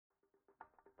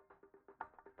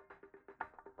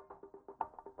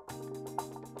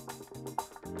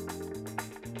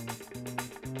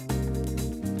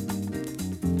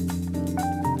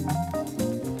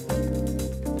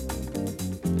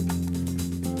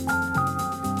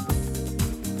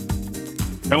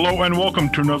Hello and welcome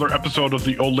to another episode of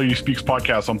the Old Lady Speaks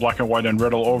podcast on Black and White and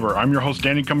Red All Over. I'm your host,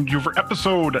 Danny, coming to you for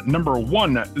episode number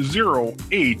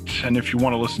 108. And if you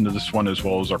want to listen to this one as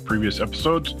well as our previous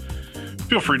episodes,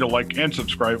 feel free to like and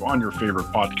subscribe on your favorite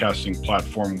podcasting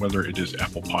platform, whether it is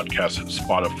Apple Podcasts,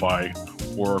 Spotify,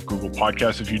 or Google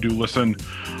Podcasts. If you do listen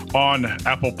on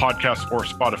Apple Podcasts or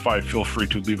Spotify, feel free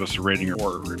to leave us a rating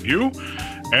or a review.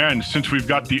 And since we've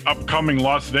got the upcoming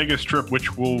Las Vegas trip,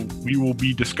 which we will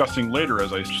be discussing later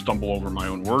as I stumble over my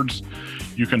own words,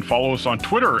 you can follow us on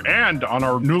Twitter and on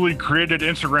our newly created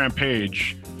Instagram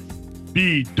page,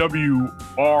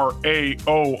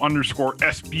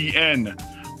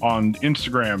 BWRAO_SBN on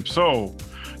Instagram. So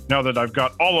now that I've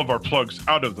got all of our plugs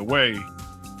out of the way,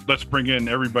 let's bring in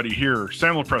everybody here.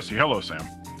 Sam Lopresti. Hello, Sam.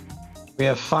 We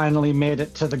have finally made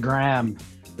it to the gram.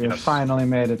 We have finally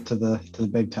made it to the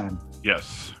big time.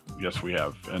 Yes, we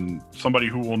have. And somebody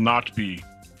who will not be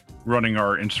running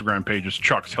our Instagram page is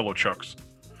Chucks. Hello, Chucks.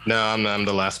 No, I'm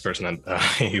the last person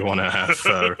you want to have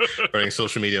running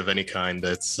social media of any kind.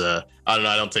 It's I don't know.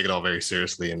 I don't take it all very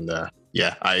seriously, and I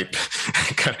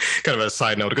kind of a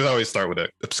side note, because I always start with an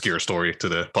obscure story to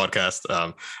the podcast.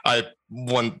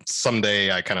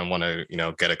 Someday I kind of want to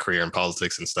get a career in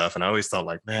politics and stuff, and I always thought,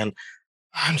 like, man,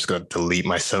 I'm just going to delete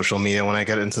my social media when I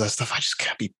get into that stuff. I just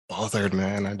can't be bothered,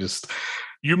 man.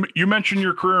 You mentioned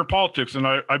your career in politics, and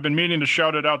I've been meaning to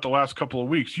shout it out the last couple of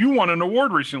weeks. You won an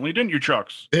award recently, didn't you,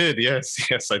 Chucks?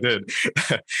 Yes, I did.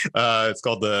 It's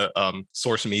called the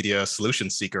Source Media Solution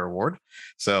Seeker Award.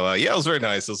 So it was very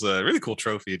nice. It was a really cool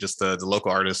trophy. Just the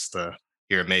local artist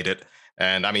here made it.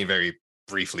 And I mean, very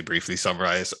briefly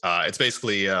summarize. It's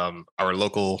basically our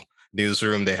local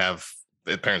newsroom. They have,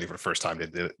 apparently for the first time they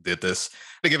did this,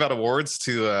 they give out awards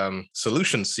to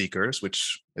solution seekers,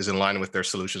 which is in line with their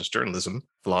solutions journalism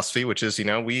philosophy, which is,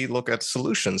 we look at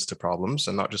solutions to problems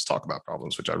and not just talk about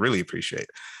problems, which I really appreciate.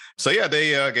 So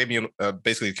they gave me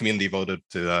basically the community voted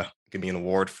to give me an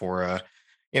award for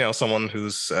someone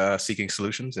who's seeking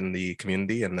solutions in the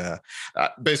community. And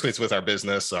basically it's with our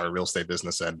business, our real estate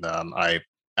business, and I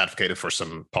advocated for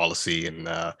some policy in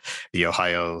the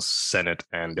Ohio Senate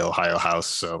and the Ohio House.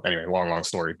 So anyway, long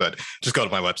story, but just go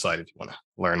to my website if you want to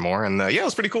learn more. And it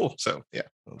was pretty cool. So it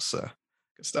was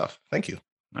good stuff. Thank you.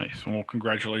 Nice. Well,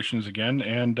 congratulations again.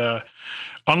 And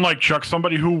unlike Chuck,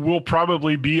 somebody who will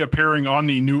probably be appearing on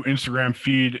the new Instagram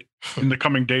feed in the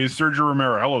coming days, Sergio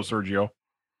Romero. Hello, Sergio.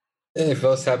 Hey,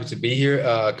 fellas, happy to be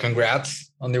here.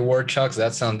 Congrats on the award, Chuck.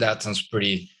 That sounds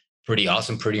pretty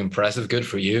awesome, pretty impressive. Good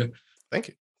for you. Thank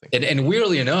you. And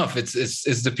weirdly enough,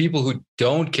 it's the people who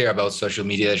don't care about social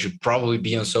media that should probably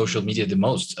be on social media the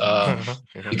most,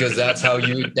 because that's how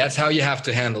you have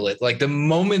to handle it. Like, the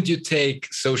moment you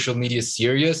take social media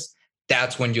serious,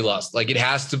 that's when you lost. Like, it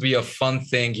has to be a fun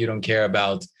thing you don't care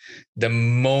about. The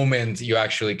moment you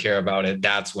actually care about it,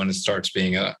 that's when it starts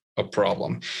being a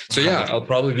problem. So I'll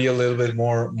probably be a little bit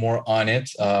more on it.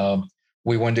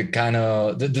 We want to kind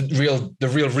of the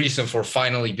real reason for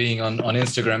finally being on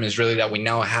Instagram is really that we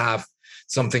now have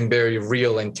something very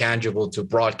real and tangible to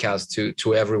broadcast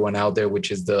to everyone out there, which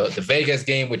is the Vegas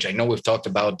game, which I know we've talked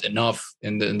about enough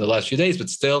in the last few days, but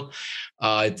still,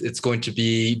 it's going to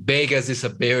be, Vegas is a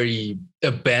very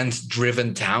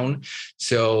event-driven town,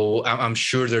 so I'm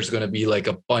sure there's going to be like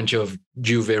a bunch of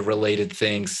Juve-related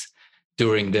things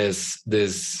during this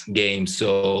game.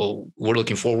 So we're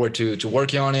looking forward to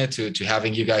working on it, to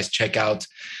having you guys check out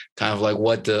kind of like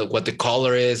what the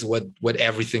color is, what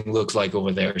everything looks like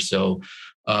over there. So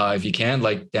if you can,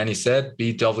 like Danny said,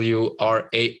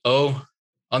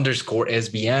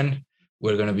 BWRAO_SBN,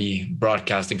 we're going to be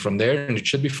broadcasting from there, and it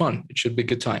should be fun. It should be a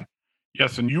good time.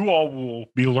 Yes, and you all will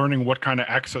be learning what kind of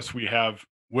access we have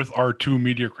with our two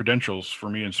media credentials for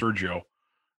me and Sergio,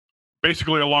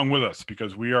 basically along with us,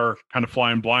 because we are kind of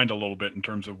flying blind a little bit in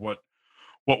terms of what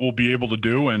we'll be able to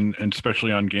do, and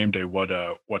especially on game day, what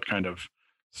kind of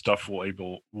stuff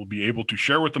we'll be able to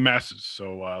share with the masses.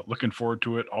 So looking forward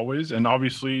to it always, and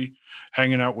obviously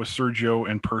hanging out with Sergio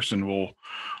in person will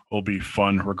be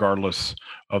fun regardless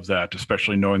of that,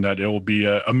 especially knowing that it will be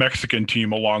a Mexican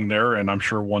team along there, and I'm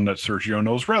sure one that Sergio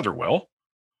knows rather well.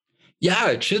 Yeah,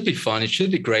 it should be fun. It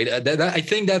should be great. I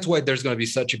think that's why there's going to be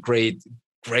such a great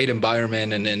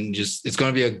environment, and just it's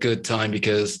going to be a good time,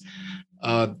 because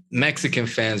Mexican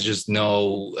fans just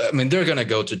know, I mean, they're going to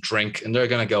go to drink and they're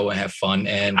going to go and have fun.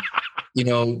 And,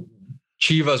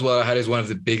 Chivas Guadalajara is one of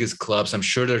the biggest clubs. I'm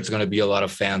sure there's going to be a lot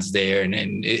of fans there, and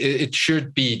it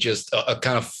should be just a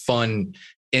kind of fun,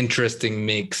 interesting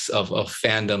mix of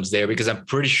fandoms there, because I'm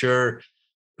pretty sure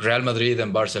Real Madrid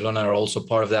and Barcelona are also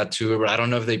part of that tour, but I don't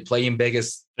know if they play in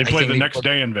Vegas. They play the next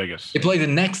day in Vegas. They play the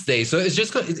next day, so it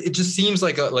just seems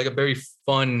like a very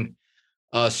fun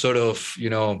sort of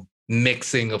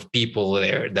mixing of people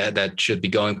there that should be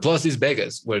going. Plus, it's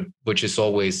Vegas, which is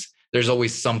there's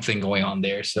always something going on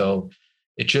there, so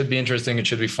it should be interesting. It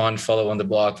should be fun. Follow on the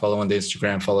blog, follow on the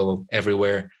Instagram, follow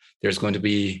everywhere. There's going to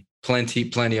be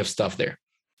plenty of stuff there.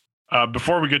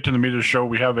 Before we get to the meat of the show,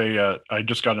 we have I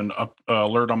just got an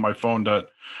alert on my phone that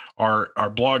our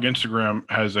blog Instagram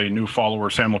has a new follower,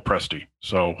 Sam Lepresti.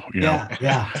 So yeah.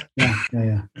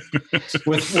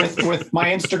 with my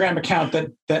Instagram account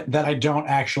that I don't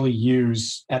actually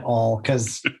use at all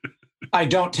because I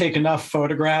don't take enough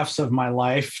photographs of my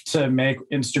life to make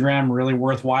Instagram really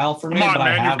worthwhile for me. Come on, but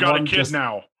man, I have you've got a kid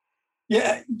now.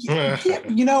 Yeah,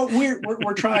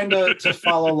 we're trying to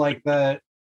follow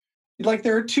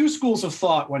there are two schools of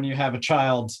thought when you have a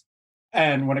child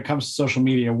and when it comes to social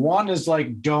media. One is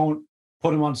don't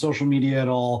put them on social media at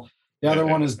all. The other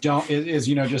one is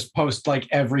just post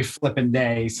every flipping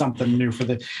day something new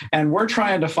and we're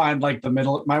trying to find the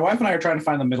middle. My wife and I are trying to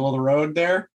find the middle of the road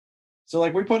there. So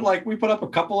we put up a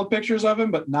couple of pictures of him,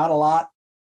 but not a lot.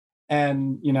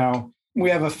 And we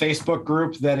have a Facebook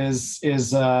group that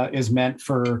is meant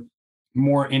for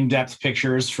more in-depth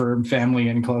pictures for family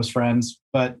and close friends.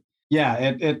 But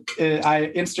yeah,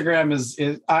 Instagram is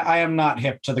I am not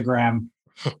hip to the gram.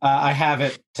 I have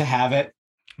it to have it,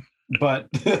 but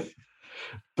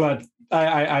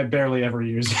I barely ever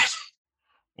use it.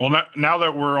 Well, now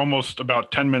that we're almost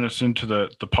about 10 minutes into the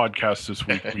podcast this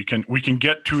week, we can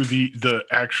get to the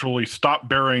actually stop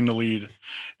burying the lead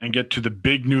and get to the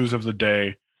big news of the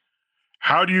day.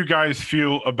 How do you guys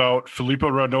feel about Filippo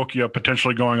Ranocchia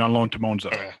potentially going on loan to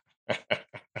Monza?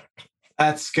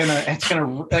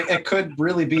 It could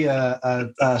really be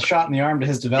a shot in the arm to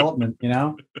his development,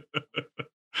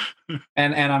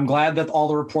 And I'm glad that all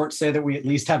the reports say that we at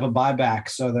least have a buyback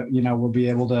so that, we'll be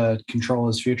able to control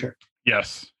his future.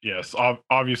 Yes.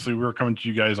 Obviously, we're coming to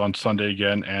you guys on Sunday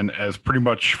again. And as pretty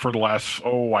much for the last, 4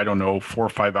 or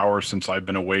 5 hours since I've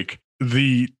been awake,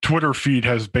 the Twitter feed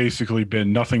has basically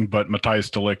been nothing but Matthijs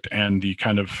de Ligt and the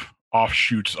kind of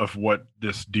offshoots of what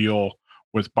this deal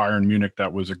with Bayern Munich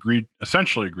that was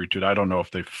essentially agreed to. I don't know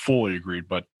if they fully agreed,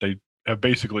 but they have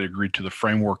basically agreed to the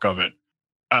framework of it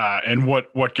and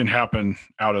what can happen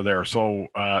out of there. So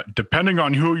depending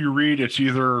on who you read, it's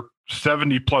either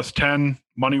 70 plus 10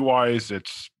 money wise.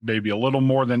 It's maybe a little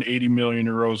more than 80 million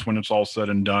euros when it's all said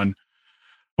and done.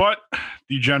 But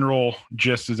the general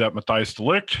gist is that Matthijs de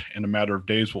Ligt, in a matter of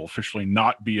days, will officially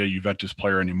not be a Juventus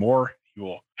player anymore. He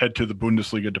will head to the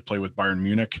Bundesliga to play with Bayern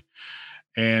Munich.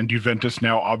 And Juventus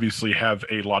now obviously have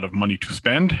a lot of money to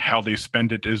spend. How they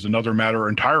spend it is another matter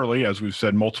entirely, as we've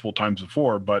said multiple times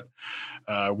before. But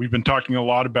we've been talking a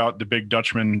lot about the big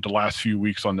Dutchman the last few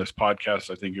weeks on this podcast.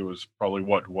 I think it was probably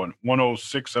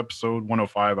 106 episode,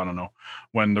 105, I don't know,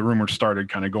 when the rumors started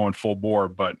kind of going full bore.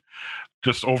 But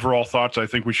just overall thoughts, I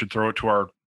think we should throw it to our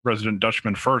resident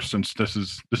Dutchman first, since this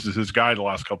is his guy the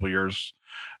last couple of years.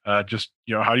 How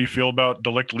do you feel about de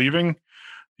Ligt leaving,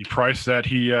 the price that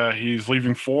he's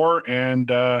leaving for, and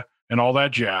all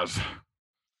that jazz?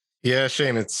 Yeah,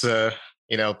 Shane, it's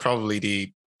probably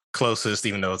the closest,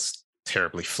 even though it's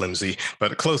terribly flimsy, but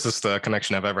the closest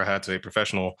connection I've ever had to a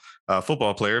professional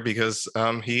football player, because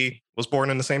he was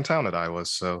born in the same town that I was.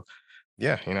 So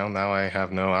yeah, now I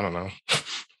have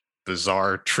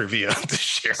bizarre trivia to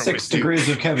share. 6 degrees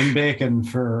of Kevin Bacon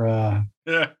for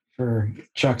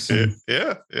Chuckson.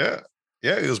 Yeah.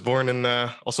 He was born in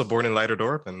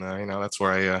Leiderdorp, and that's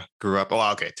where I grew up.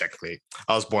 Well, okay, technically,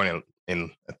 I was born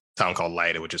in a town called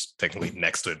Leiden, which is technically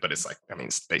next to it, but it's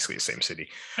it's basically the same city.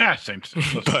 Yeah, same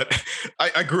city. But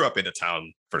I grew up in a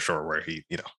town for sure where he,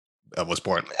 was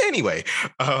born. Anyway,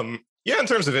 in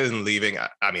terms of him leaving,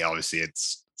 obviously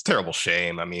it's a terrible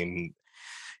shame.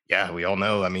 Yeah, we all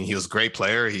know. He was a great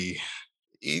player. He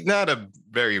not a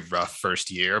very rough first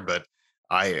year, but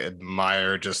I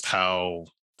admire just how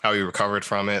he recovered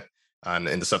from it and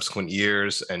in the subsequent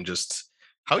years, and just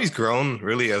how he's grown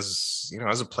really as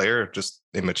a player, just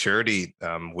in maturity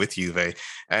with Juve.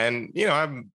 And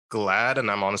I'm glad and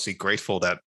I'm honestly grateful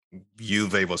that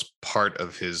Juve was part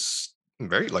of his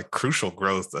very crucial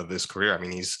growth of his career.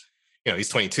 He's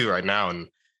 22 right now, and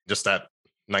just that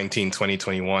 19, 20,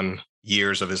 21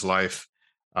 years of his life,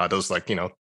 those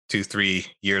 2-3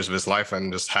 years of his life,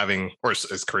 and just or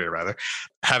his career rather,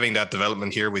 having that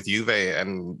development here with Juve.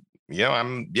 And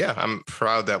I'm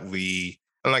proud that we,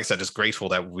 and like I said, just grateful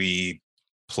that we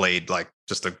played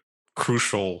just a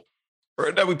crucial,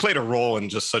 or that we played a role in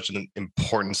just such an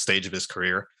important stage of his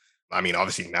career. I mean,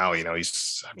 obviously now,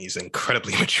 he's an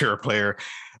incredibly mature player.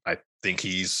 I think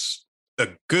he's a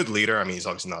good leader. I mean, he's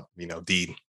obviously not,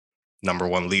 the number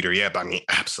one leader yet, but I mean,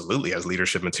 absolutely has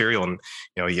leadership material. And,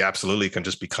 he absolutely can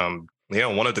just become,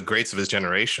 one of the greats of his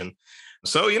generation.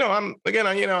 So, I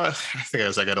think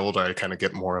as I get older, I kind of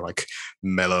get more like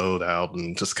mellowed out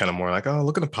and just kind of more like, oh,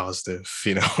 look at the positive,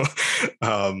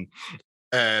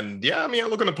 and yeah, I mean, I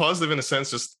look at the positive in a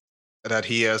sense, just that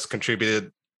he has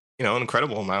contributed, an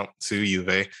incredible amount to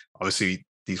Juve. Obviously,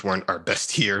 these weren't our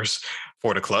best years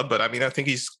for the club, but I mean, I think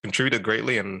he's contributed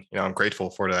greatly, and I'm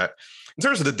grateful for that. In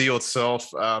terms of the deal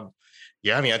itself,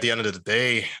 yeah, I mean, at the end of the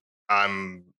day,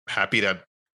 I'm happy that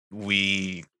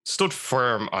we stood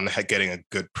firm on getting a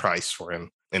good price for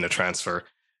him in the transfer.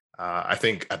 I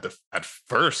think at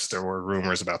first there were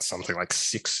rumors about something like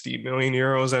 60 million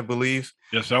euros, I believe.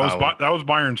 Yes, that was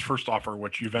Bayern's first offer,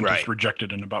 which Juventus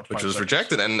rejected in about 5 which was seconds.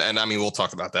 Rejected, and I mean, we'll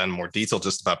talk about that in more detail,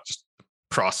 just about the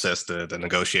process, the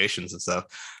negotiations and stuff.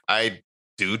 I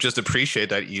do just appreciate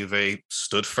that Juve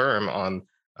stood firm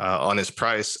on his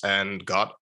price and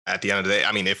got, at the end of the day,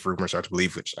 I mean, if rumors are to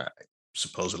believe, which I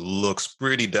suppose it looks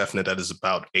pretty definite, that is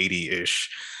about 80-ish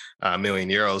million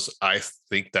euros. I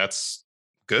think that's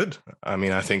good. I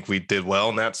mean, I think we did well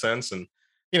in that sense. And,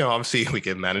 obviously we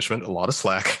give management a lot of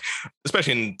slack,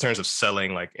 especially in terms of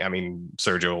selling. Like, I mean,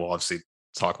 Sergio will obviously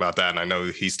talk about that. And I know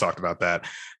he's talked about that,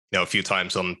 a few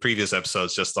times on previous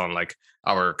episodes, just on like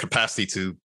our capacity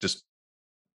to just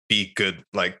be good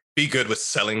with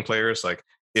selling players. Like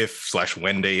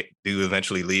when they do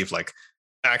eventually leave, like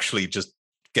actually just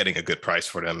getting a good price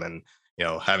for them and,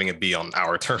 having it be on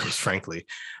our terms, frankly.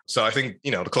 So I think,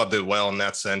 the club did well in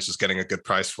that sense, just getting a good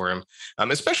price for him.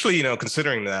 Especially,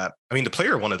 considering that, I mean, the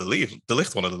player wanted to leave, De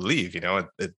Ligt wanted to leave,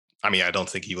 I mean, I don't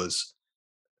think he was,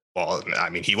 well,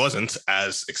 I mean, he wasn't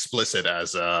as explicit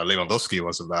as Lewandowski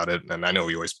was about it. And I know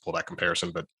we always pull that comparison,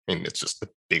 but I mean, it's just the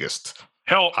biggest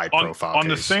high profile on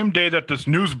the same day that this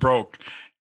news broke,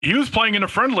 he was playing in a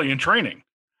friendly in training.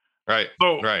 Right.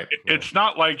 So it's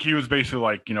not like he was basically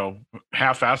like,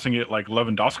 half-assing it like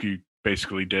Lewandowski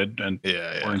basically did, and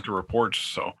according to reports.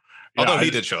 So, although he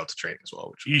did show up to training as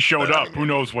well. He showed up. Who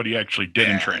knows what he actually did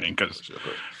in training? Because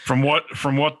from what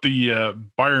the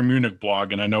Bayern Munich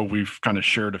blog, and I know we've kind of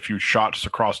shared a few shots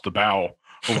across the bow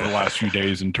over the last few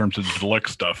days in terms of the De Ligt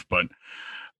stuff, but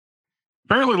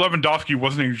apparently Lewandowski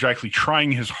wasn't exactly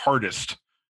trying his hardest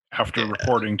after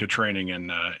reporting to training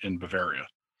in Bavaria.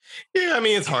 Yeah, I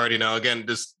mean, it's hard, again,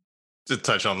 just to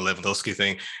touch on the Lewandowski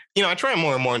thing, I try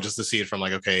more and more just to see it from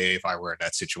like, okay, if I were in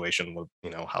that situation,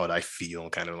 how would I feel?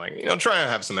 Kind of like, try to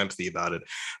have some empathy about it.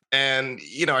 And,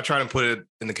 I try to put it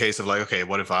in the case of like, okay,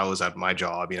 what if I was at my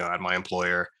job, at my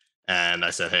employer, and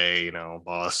I said, hey,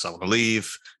 boss, I want to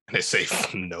leave. And they say,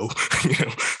 no,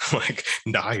 like,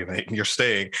 nah, you're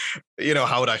staying.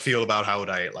 How would I feel about how would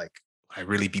I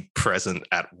really be present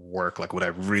at work? Like, would I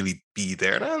really be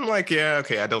there? And I'm like, yeah,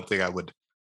 okay, I don't think I would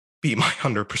be my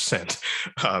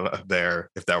 100% there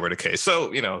if that were the case.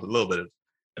 So, a little bit of,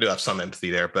 I do have some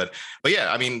empathy there, but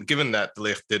yeah, I mean, given that De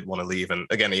Ligt did want to leave, and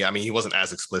again, I mean, he wasn't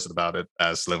as explicit about it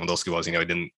as Lewandowski was. He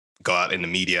didn't go out in the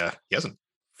media. He hasn't,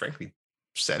 frankly,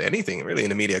 said anything really in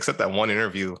the media except that one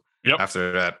interview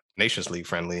after that Nations League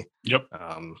friendly.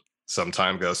 Some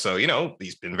time ago. So,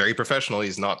 he's been very professional.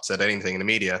 He's not said anything in the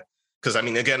media. Because, I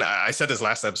mean, again, I said this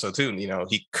last episode too,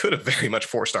 he could have very much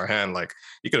forced our hand. Like,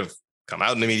 he could have come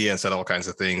out in the media and said all kinds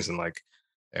of things. And like,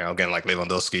 again, like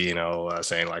Lewandowski,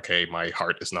 saying like, hey, my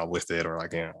heart is not with it. Or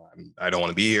like, I don't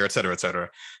want to be here, et cetera, et cetera.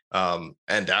 And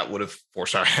that would have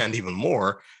forced our hand even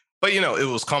more. But, it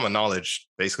was common knowledge,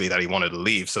 basically, that he wanted to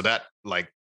leave. So that,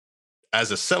 like, as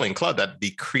a selling club, that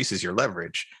decreases your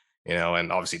leverage,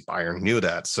 and obviously Bayern knew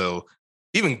that. So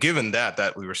even given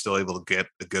that we were still able to get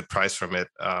a good price from it.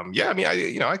 I mean,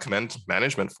 I commend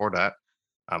management for that.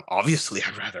 Obviously,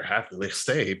 I'd rather have De Ligt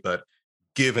stay, but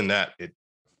given that it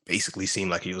basically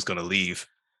seemed like he was going to leave,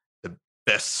 the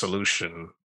best solution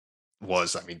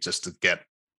was, I mean, just to get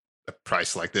a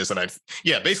price like this. And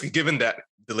basically, given that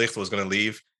De Ligt was going to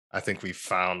leave, I think we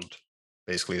found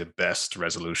basically the best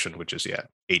resolution, which is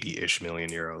 80-ish million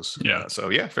euros.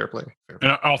 Fair play.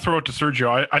 And I'll throw it to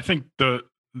Sergio. I think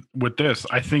with this,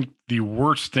 I think the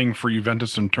worst thing for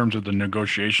Juventus in terms of the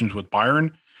negotiations with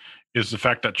Bayern is the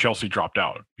fact that Chelsea dropped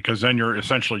out, because then you're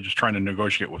essentially just trying to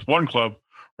negotiate with one club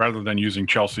rather than using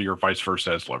Chelsea or vice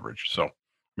versa as leverage. So, I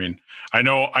mean, I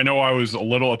know I was a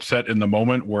little upset in the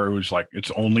moment where it was like,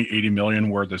 it's only 80 million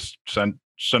where this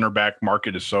center back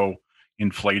market is so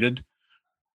inflated,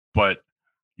 but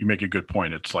you make a good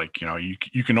point. It's like,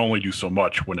 you can only do so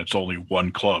much when it's only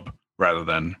one club rather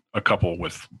than a couple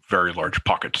with very large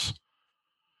pockets.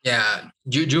 Yeah,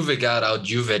 Juve got out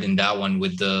Juve in that one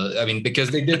because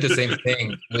they did the same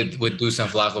thing with Dusan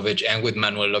Vlahovic and with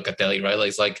Manuel Locatelli, right? Like,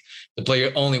 it's like the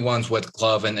player only wants wet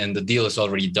glove and the deal is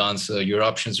already done, so your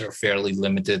options are fairly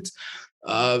limited.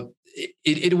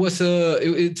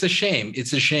 It's a shame.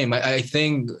 It's a shame. I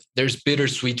think there's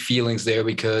bittersweet feelings there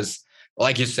because,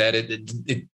 like you said,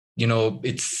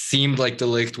 it seemed like De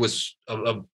Ligt was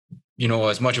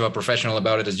as much of a professional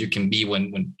about it as you can be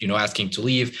when asking to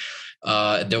leave.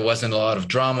 There wasn't a lot of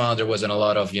drama. There wasn't a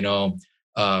lot of,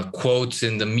 quotes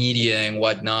in the media and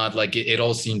whatnot. Like it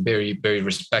all seemed very, very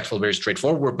respectful, very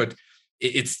straightforward, but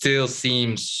it still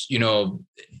seems,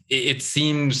 it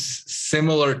seems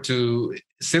similar to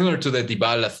the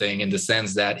Dybala thing in the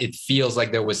sense that it feels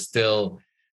like there was still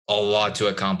a lot to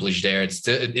accomplish there.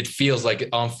 It feels like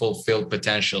unfulfilled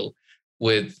potential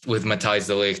with Matthijs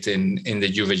de Ligt in the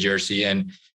Juve jersey.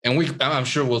 And I'm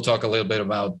sure we'll talk a little bit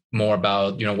more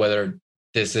about whether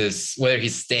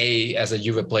his stay as a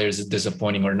Juve player is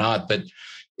disappointing or not. But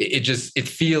it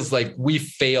feels like we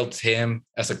failed him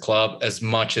as a club as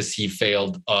much as he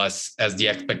failed us as the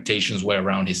expectations were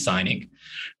around his signing,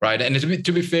 right? And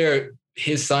to be fair,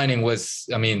 his signing was,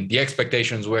 the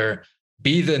expectations were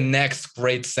be the next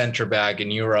great center back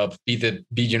in Europe,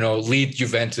 lead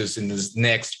Juventus in this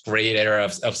next great era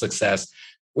of success,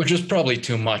 which is probably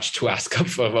too much to ask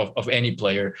of any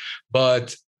player.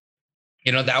 But,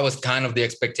 that was kind of the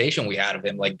expectation we had of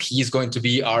him. Like, he's going to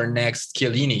be our next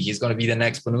Chiellini. He's going to be the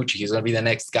next Bonucci. He's going to be the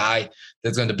next guy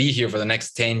that's going to be here for the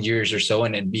next 10 years or so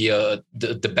and be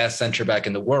the best center back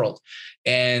in the world.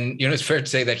 And, it's fair to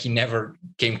say that he never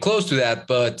came close to that,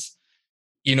 but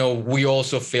we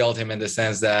also failed him in the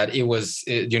sense that it was,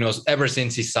 ever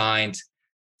since he signed,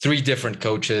 3 different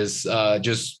coaches,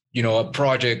 just, a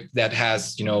project that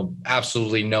has,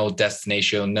 absolutely no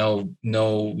destination,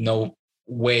 no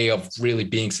way of really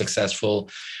being successful.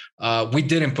 We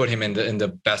didn't put him in the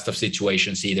best of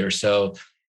situations either. So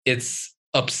it's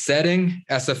upsetting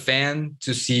as a fan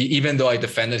to see, even though I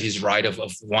defended his right of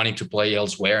wanting to play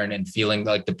elsewhere and feeling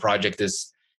like the project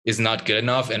is not good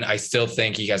enough. And I still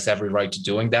think he has every right to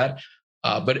doing that.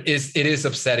 But it is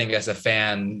upsetting as a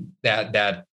fan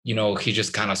that he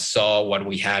just kind of saw what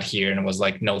we had here and was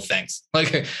like, no, thanks.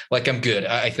 Like I'm good.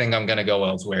 I think I'm going to go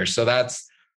elsewhere. So that's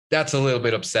a little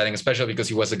bit upsetting, especially because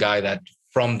he was a guy that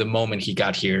from the moment he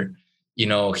got here,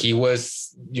 he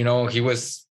was the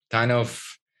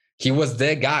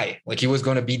guy. Like, he was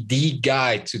going to be the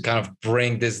guy to kind of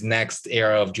bring this next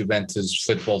era of Juventus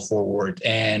football forward.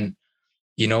 And,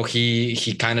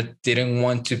 he kind of didn't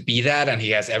want to be that. And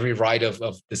he has every right of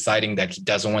deciding that he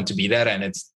doesn't want to be that. And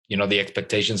it's, the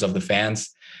expectations of the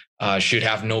fans should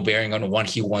have no bearing on what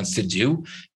he wants to do.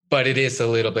 But it is a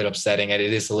little bit upsetting, and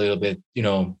it is a little bit,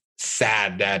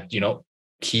 sad that,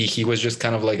 he was just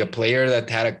kind of like a player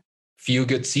that had a few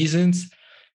good seasons,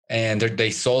 and they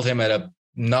sold him at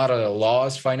not at a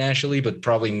loss financially, but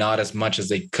probably not as much as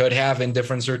they could have in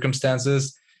different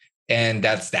circumstances. And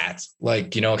that's that.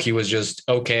 Like, he was just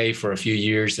okay for a few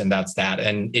years, and that's that.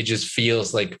 And it just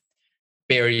feels like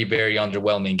very, very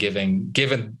underwhelming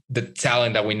given the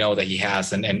talent that we know that he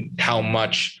has and how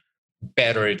much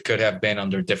better it could have been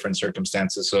under different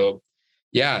circumstances. So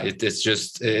yeah,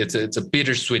 it's a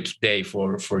bittersweet day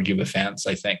for Juve fans.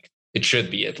 I think it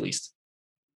should be, at least.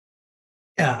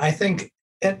 Yeah, I think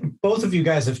both of you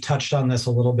guys have touched on this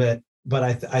a little bit, but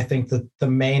I think that the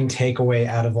main takeaway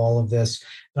out of all of this,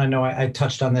 and I know I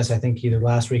touched on this, I think either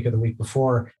last week or the week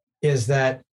before, is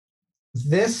that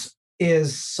this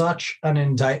is such an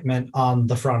indictment on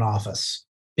the front office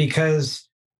because,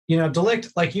 De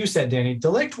Ligt, like you said, Danny, De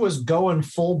Ligt was going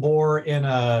full bore in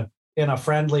a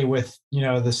friendly with,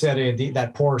 the Serie D,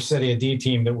 that poor Serie D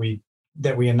team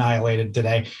that we annihilated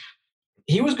today.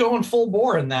 He was going full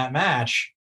bore in that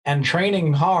match and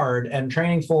training hard and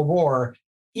training full bore,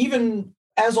 even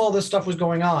as all this stuff was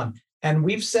going on. And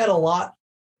we've said a lot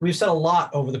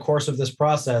over the course of this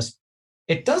process.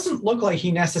 It doesn't look like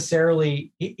he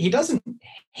necessarily, he doesn't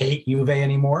hate Juve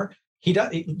anymore. He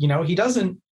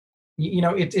doesn't,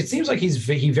 it seems like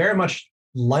he very much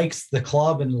likes the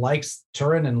club and likes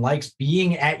Turin and likes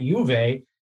being at Juve.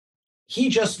 He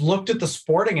just looked at the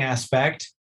sporting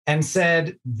aspect and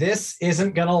said, this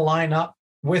isn't going to line up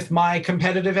with my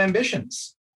competitive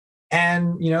ambitions.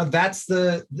 And, that's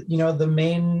the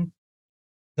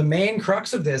main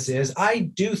crux of this is I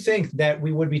do think that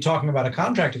we would be talking about a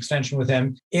contract extension with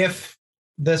him if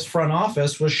this front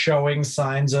office was showing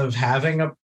signs of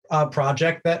having a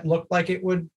project that looked like it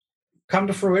would come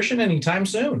to fruition anytime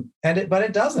soon. But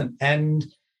it doesn't. And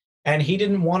he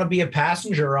didn't want to be a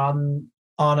passenger on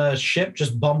a ship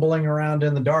just bumbling around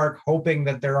in the dark, hoping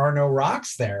that there are no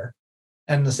rocks there.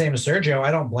 And the same as Sergio,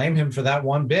 I don't blame him for that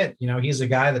one bit. He's a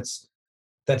guy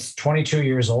that's 22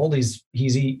 years old.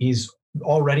 He's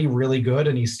already really good,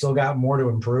 and he's still got more to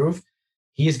improve.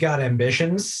 He's got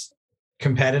ambitions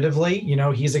competitively.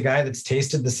 He's a guy that's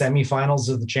tasted the semifinals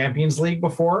of the Champions League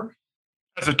before.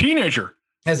 As a teenager.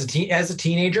 As a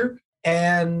teenager.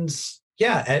 And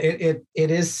yeah, it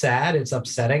is sad. It's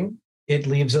upsetting. It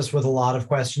leaves us with a lot of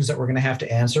questions that we're going to have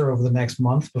to answer over the next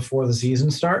month before the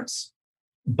season starts.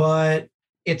 But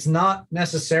it's not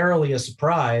necessarily a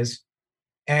surprise.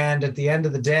 And at the end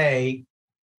of the day,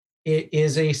 it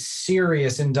is a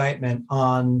serious indictment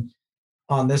on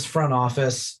this front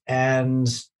office and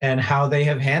how they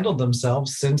have handled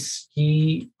themselves since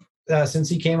he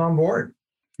came on board.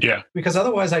 Yeah. Because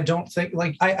otherwise, I don't think,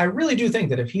 I really do think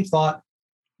that if he thought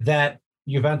that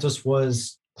Juventus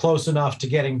was close enough to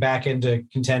getting back into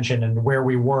contention and where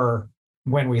we were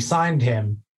when we signed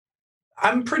him,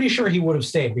 I'm pretty sure he would have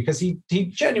stayed, because he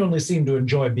genuinely seemed to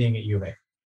enjoy being at Juve.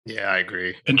 Yeah, I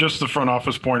agree. And just the front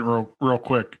office point real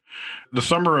quick. The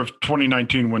summer of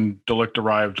 2019, when De Ligt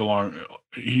arrived along,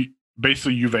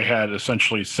 Juve had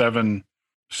essentially 7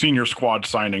 senior squad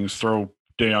signings, throw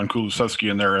Dejan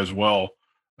Kulusevski in there as well,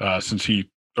 since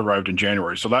he arrived in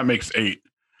January. So that makes 8.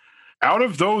 Out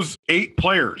of those 8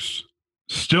 players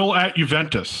still at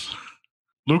Juventus,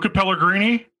 Luca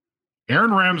Pellegrini,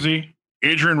 Aaron Ramsey,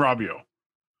 Adrian Rabiot.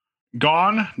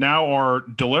 Gone now are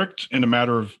De Ligt in a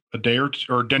matter of a day or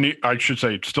two, or I should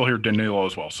say still here Danilo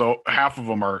as well. So half of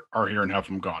them are here and half of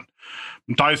them gone.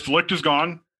 Matthijs De Ligt is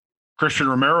gone. Christian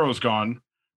Romero is gone.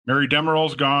 Mary Demirel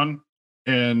is gone.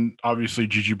 And obviously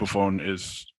Gigi Buffon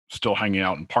is still hanging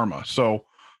out in Parma. So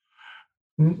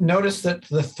notice that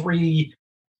the 3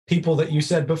 people that you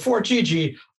said before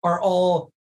Gigi are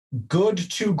all good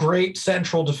to great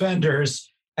central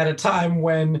defenders at a time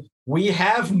when we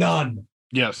have none.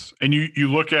 Yes. And you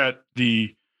look at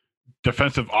the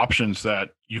defensive options that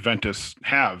Juventus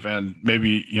have, and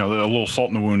maybe, a little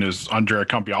salt in the wound is Andrea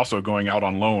Campiasso going out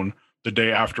on loan the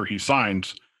day after he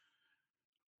signs.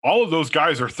 All of those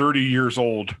guys are 30 years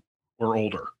old or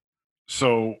older.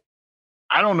 So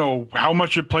I don't know how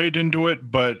much it played into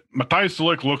it, but Matthijs de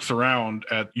Ligt looks around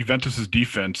at Juventus's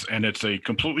defense, and it's a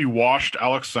completely washed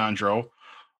Alex Sandro,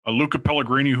 a Luca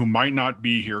Pellegrini who might not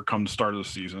be here come the start of the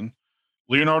season,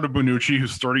 Leonardo Bonucci,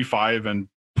 who's 35 and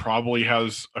probably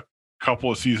has a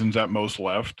couple of seasons at most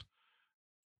left.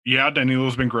 Yeah,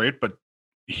 Danilo's been great, but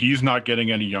he's not getting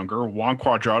any younger. Juan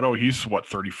Cuadrado, he's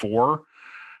 34.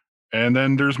 And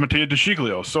then there's Matteo De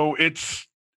Sciglio. So it's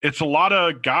a lot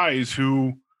of guys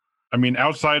who,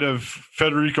 outside of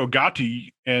Federico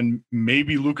Gatti and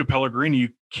maybe Luca Pellegrini, you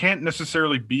can't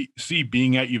necessarily see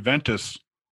being at Juventus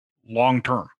long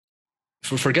term.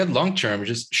 Forget long term,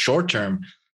 just short term.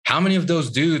 How many of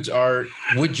those dudes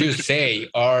would you say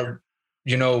are,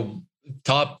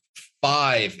 top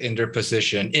 5 in their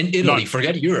position in Italy?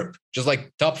 Forget Europe, just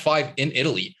like top 5 in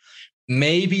Italy.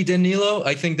 Maybe Danilo.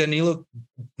 I think Danilo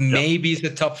maybe is the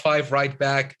top 5 right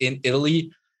back in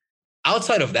Italy.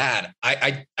 Outside of that,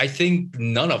 I think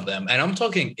none of them, and I'm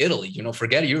talking Italy,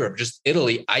 forget Europe, just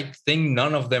Italy. I think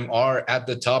none of them are at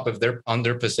the top of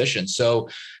their position. So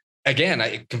again,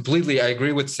 I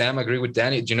agree with Sam, I agree with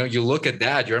Danny. You look at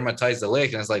that, you're Matthijs de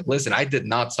Ligt, and it's like, listen, I did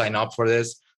not sign up for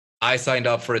this. I signed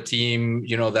up for a team,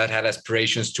 that had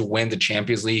aspirations to win the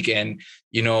Champions League. And,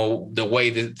 the way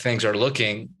that things are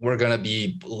looking, we're going to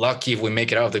be lucky if we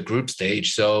make it out of the group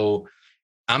stage. So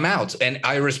I'm out. And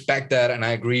I respect that. And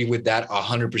I agree with that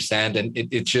 100%. And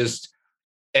it just,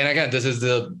 and again, this is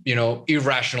the,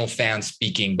 irrational fan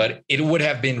speaking, but it would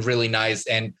have been really nice.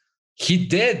 And he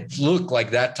did look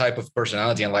like that type of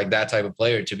personality and like that type of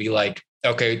player to be like,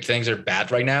 okay, things are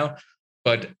bad right now,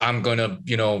 but I'm going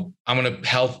to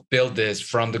help build this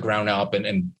from the ground up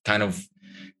and kind of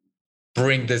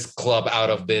bring this club out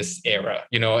of this era,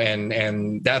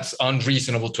 and that's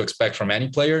unreasonable to expect from any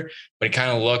player, but it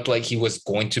kind of looked like he was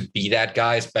going to be that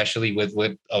guy, especially with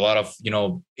a lot of,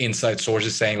 inside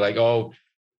sources saying like, oh,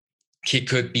 he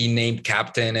could be named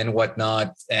captain and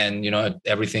whatnot. And,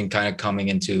 everything kind of coming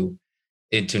into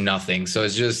nothing. So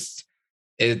it's just,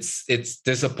 it's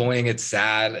disappointing. It's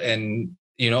sad. And,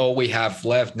 all we have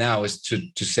left now is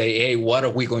to say, hey, what are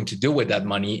we going to do with that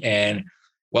money? And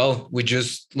well, we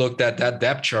just looked at that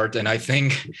depth chart, and I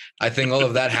think all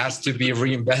of that has to be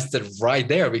reinvested right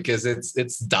there, because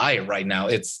it's dire right now.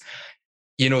 It's,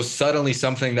 suddenly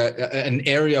something that an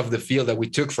area of the field that we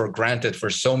took for granted for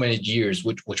so many years,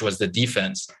 which was the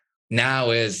defense,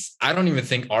 now is, I don't even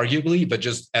think arguably, but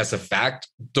just as a fact,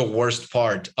 the worst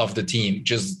part of the team,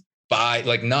 just by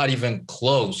like not even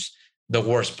close, the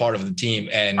worst part of the team.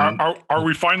 And are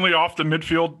we finally off the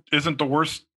midfield isn't the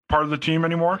worst part of the team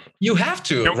anymore? You have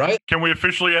to, right? Can we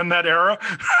officially end that era?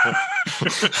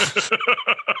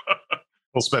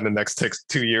 We'll spend the next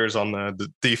 2 years on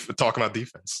talking about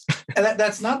defense. And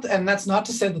that's not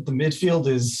to say that the midfield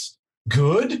is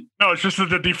good. No, it's just that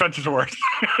the defense is worse.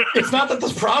 It's not that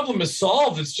the problem is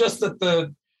solved. It's just that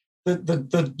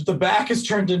the back is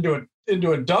turned into a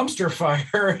dumpster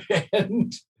fire,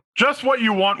 and just what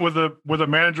you want with a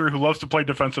manager who loves to play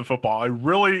defensive football.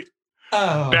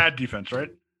 Bad defense, right?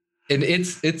 And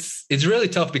it's really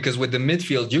tough because with the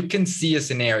midfield, you can see a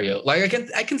scenario. Like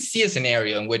I can see a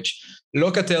scenario in which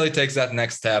Locatelli takes that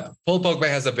next step. Paul Pogba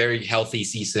has a very healthy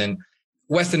season.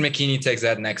 Weston McKennie takes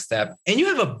that next step, and you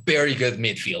have a very good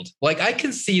midfield. Like I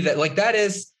can see that. Like that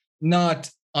is not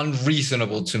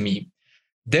unreasonable to me.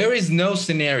 There is no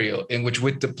scenario in which,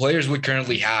 with the players we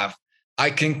currently have, I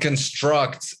can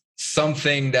construct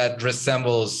something that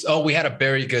resembles, we had a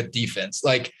very good defense.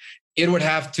 Like it would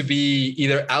have to be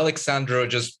either Alexandro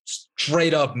just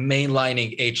straight up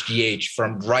mainlining HGH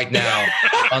from right now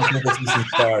until the season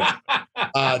starts.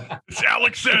 It's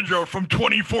Alexandro from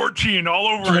 2014 all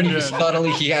over again.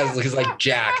 Suddenly he's like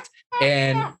jacked.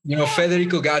 And,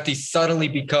 Federico Gatti suddenly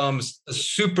becomes a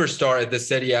superstar at the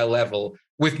Serie A level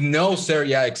with no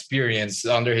Serie A experience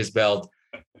under his belt.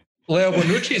 Leo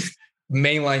Bonucci's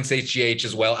mainlines HGH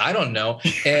as well. I don't know.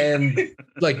 And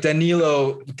like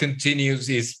Danilo continues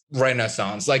his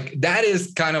renaissance. Like that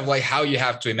is kind of like how you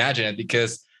have to imagine it,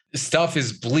 because stuff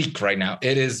is bleak right now.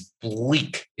 It is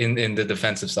bleak in the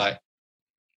defensive side.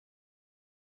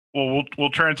 Well, we'll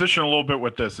transition a little bit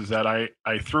with this. Is that I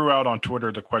threw out on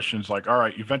Twitter the questions like, all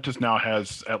right, Juventus now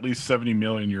has at least 70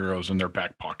 million euros in their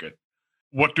back pocket.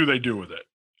 What do they do with it?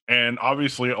 And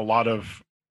obviously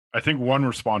I think one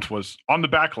response was on the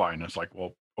back line. It's like,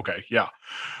 well, okay, yeah.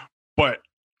 But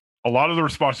a lot of the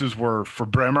responses were for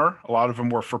Bremer. A lot of them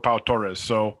were for Pau Torres.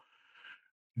 So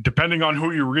depending on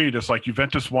who you read, it's like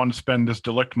Juventus want to spend this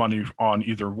De Ligt money on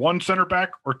either one center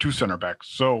back or two center backs.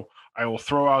 So I will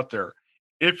throw out there,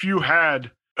 if you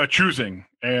had a choosing,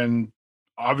 and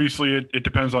obviously it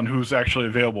depends on who's actually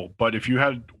available, but if you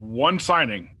had one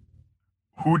signing,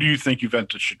 who do you think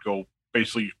Juventus should go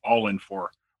basically all in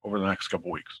for over the next couple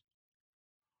of weeks?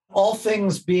 All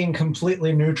things being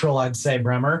completely neutral, I'd say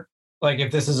Bremer. Like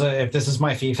if this is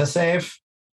my FIFA save,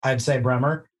 I'd say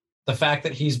Bremer. The fact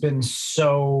that he's been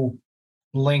so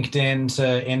linked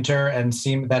into Inter and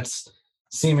that's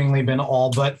seemingly been all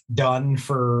but done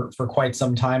for quite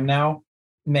some time now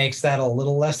makes that a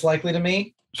little less likely to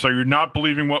me. So you're not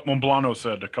believing what Monblano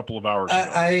said a couple of hours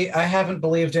ago? I haven't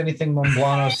believed anything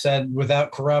Monblano said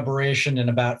without corroboration in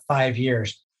about 5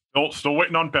 years. Still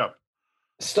waiting on Pep.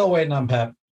 Still waiting on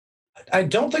Pep. I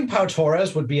don't think Pau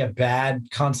Torres would be a bad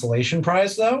consolation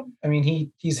prize, though. I mean,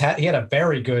 he had a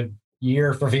very good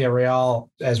year for Villarreal,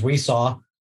 as we saw,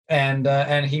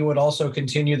 and he would also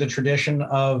continue the tradition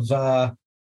of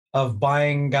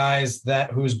buying guys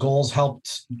whose goals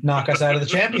helped knock us out of the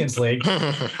Champions League,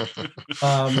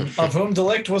 of whom De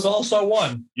Ligt was also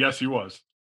one. Yes, he was.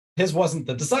 His wasn't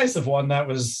the decisive one. That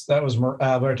was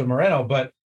Alberto Moreno,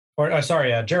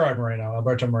 Gerard Moreno.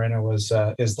 Alberto Moreno is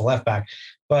the left back,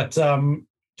 but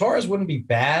Torres wouldn't be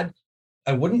bad.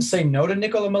 I wouldn't say no to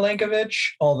Nikola Milenkovic,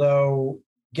 although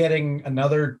getting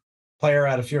another player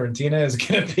out of Fiorentina is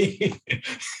going to be.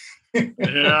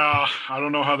 Yeah, I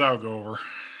don't know how that would go over.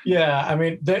 Yeah, I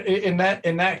mean, in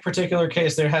that particular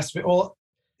case, there has to be. Well,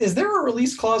 is there a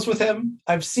release clause with him?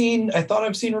 I thought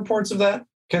I've seen reports of that.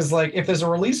 Because like, if there's a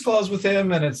release clause with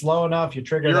him and it's low enough, you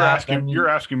trigger that. You're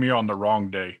asking me on the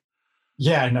wrong day.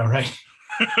 Yeah, I know, right?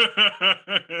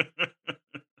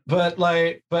 But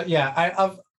yeah,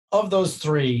 of those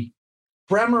three,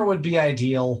 Bremer would be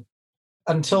ideal.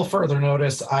 Until further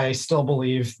notice, I still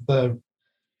believe the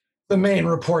main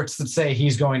reports that say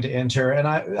he's going to Inter, and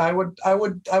I would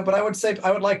say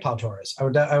I would like Pau Torres. I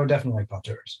would definitely like Pau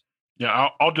Torres. Yeah,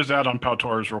 I'll just add on Pau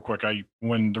Torres real quick.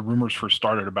 When the rumors first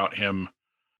started about him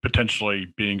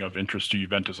potentially being of interest to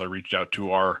Juventus, I reached out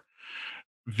to our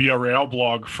Villarreal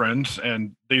blog friends,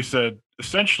 and they said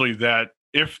essentially that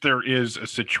if there is a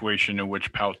situation in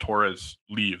which Pau Torres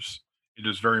leaves, it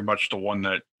is very much the one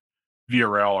that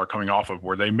Villarreal are coming off of,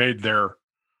 where they made their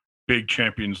big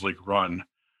Champions League run,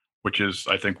 which is,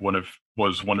 I think,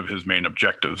 was one of his main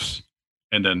objectives.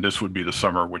 And then this would be the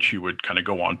summer, which he would kind of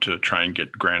go on to try and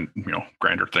get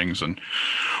grander things. And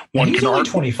he's only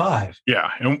 25. Yeah,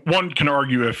 and one can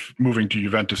argue if moving to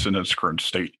Juventus in its current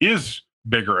state is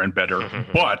bigger and better,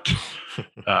 but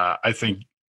I think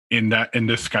in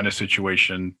this kind of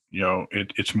situation,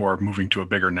 it's more moving to a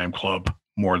bigger name club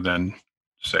more than,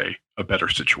 say, a better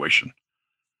situation.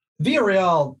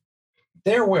 Villarreal,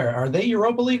 they're where? Are they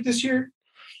Europa League this year?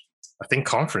 I think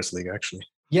Conference League, actually.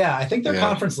 Yeah, I think they're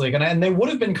Conference League. And they would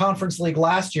have been Conference League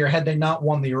last year had they not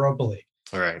won the Europa League.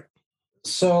 All right.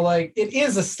 So, like, it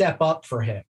is a step up for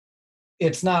him.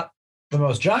 It's not the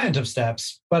most giant of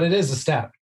steps, but it is a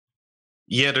step.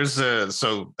 Yeah, there's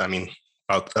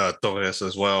about Torres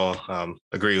as well.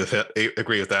 Agree with it.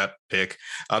 Agree with that pick.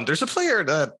 There's a player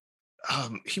that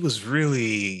he was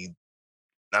really,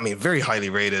 very highly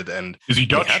rated, and is he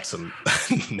Dutch? He had some.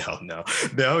 No,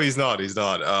 he's not. He's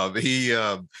not.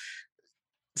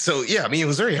 So yeah, he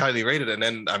was very highly rated, and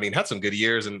then had some good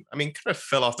years, and kind of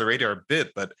fell off the radar a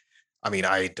bit. But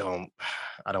I don't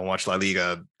watch La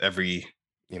Liga every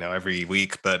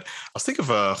week. But I was thinking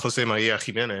of Jose Maria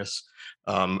Jimenez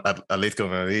at Atletico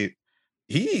Madrid.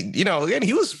 Again,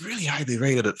 he was really highly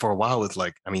rated for a while. With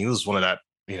he was one of that,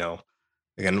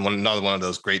 again, another one of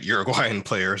those great Uruguayan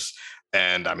players.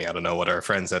 And I don't know what our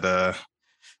friends at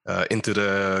Into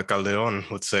the Calderon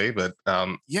would say, but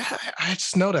I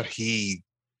just know that he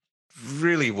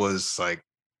really was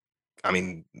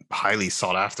highly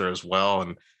sought after as well.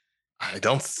 And I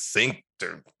don't think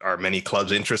there are many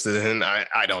clubs interested in him.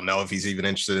 I don't know if he's even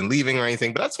interested in leaving or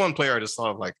anything, but that's one player I just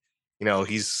thought of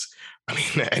he's,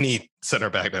 any center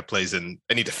back that plays in,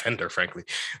 any defender, frankly,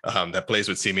 that plays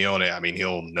with Simeone,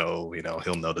 he'll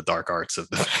know the dark arts of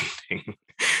defending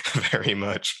very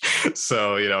much.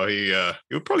 So, he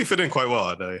would probably fit in quite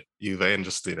well at Juve, and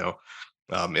just, in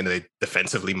a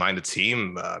defensively minded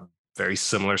team, very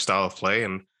similar style of play.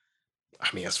 And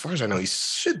as far as I know, he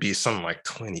should be something like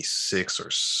 26 or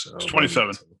so. He's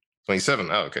 27. 27.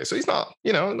 Oh, okay. So he's not,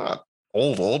 not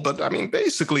old, but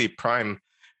basically prime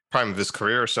of his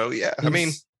career. So yeah,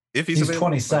 if he's available,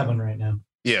 27 right now.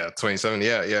 Yeah, 27.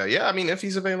 Yeah. If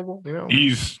he's available,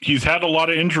 he's had a lot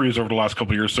of injuries over the last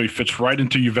couple of years, so he fits right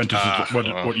into Juventus.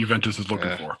 What Juventus is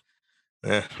looking for.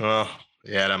 Yeah. Well,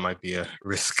 yeah, that might be a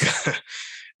risk.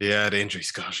 Yeah, the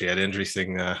injuries. Gosh, yeah, the injury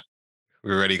thing.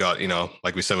 We already got,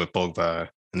 like we said with Pogba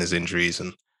and his injuries,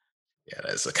 and yeah,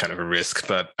 that's a kind of a risk.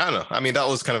 But I don't know. That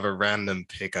was kind of a random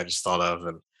pick I just thought of,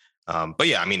 and but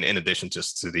yeah, in addition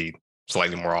just to the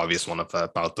slightly more obvious one of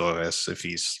Pau Torres, if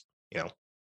he's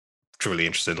truly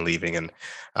interested in leaving, and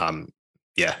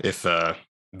if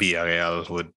Villarreal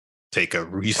would take a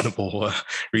reasonable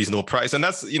price, and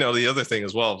that's the other thing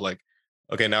as well,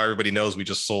 okay, now everybody knows we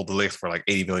just sold De Ligt for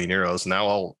 80 million euros. Now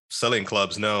all selling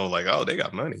clubs know, oh, they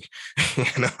got money.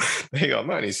 They got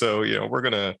money. So,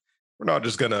 we're not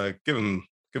just gonna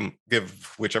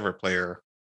give whichever player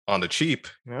on the cheap.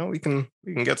 We can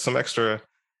get some extra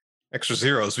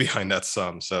zeros behind that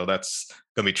sum. So that's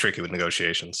gonna be tricky with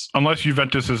negotiations. Unless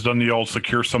Juventus has done the old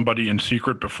secure somebody in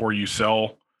secret before you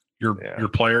sell your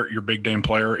player, your big name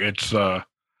player. It's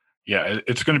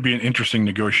it's going to be an interesting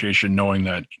negotiation, knowing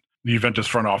that the Juventus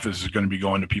front office is going to be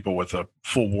going to people with a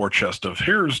full war chest of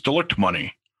here's De Ligt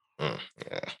money.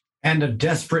 And a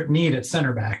desperate need at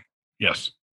center back.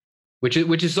 Yes. Which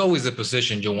is always the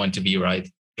position you want to be, right?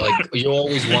 You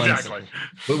always want, exactly.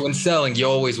 But when selling, you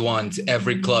always want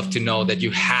every club to know that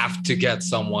you have to get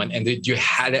someone and that you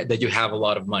have a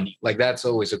lot of money. That's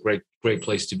always a great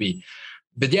place to be.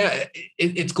 But yeah,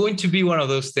 it's going to be one of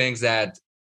those things that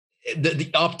the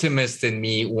optimist in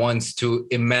me wants to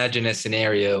imagine a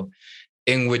scenario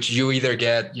in which you either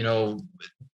get,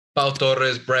 Pau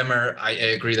Torres, Bremer. I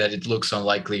agree that it looks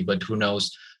unlikely, but who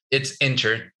knows? It's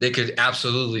Inter. They could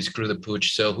absolutely screw the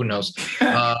pooch. So who knows?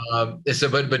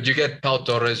 But you get Pau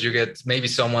Torres, you get maybe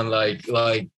someone like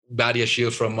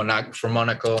Badiashile from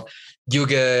Monaco. You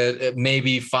get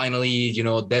maybe finally,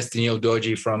 Destiny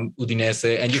Udogie from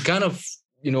Udinese, and you kind of,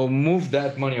 move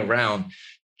that money around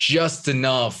just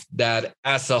enough that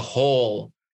as a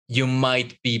whole, you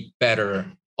might be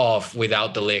better off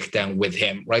without De Ligt than with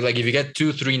him, right? If you get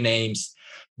 2-3 names,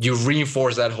 you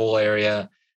reinforce that whole area.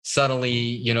 Suddenly,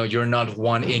 you're not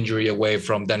one injury away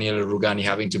from Daniele Rugani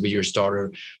having to be your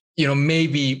starter.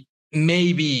 Maybe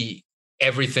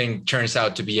everything turns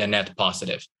out to be a net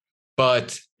positive.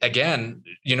 But again,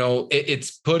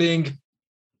 it's putting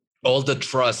all the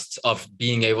trust of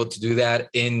being able to do that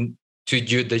into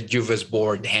the Juve's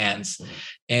board hands.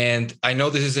 And I know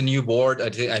this is a new board.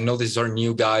 I know these are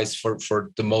new guys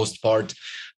for the most part.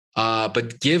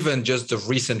 But given just the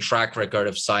recent track record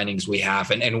of signings we have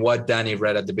and what Danny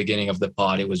read at the beginning of the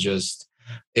pod, it was just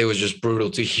brutal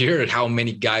to hear how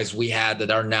many guys we had that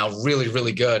are now really,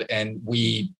 really good. And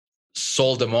we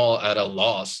sold them all at a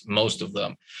loss, most of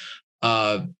them.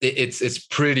 It's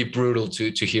pretty brutal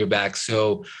to hear back.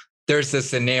 So there's a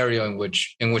scenario in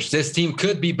which this team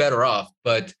could be better off,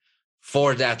 but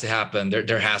for that to happen,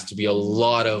 there has to be a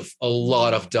lot of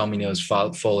dominoes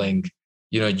falling,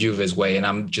 Juve's way. And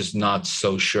I'm just not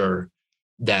so sure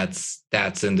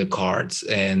that's in the cards.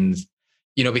 And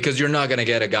because you're not going to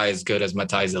get a guy as good as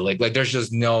Matthijs de Ligt. Like there's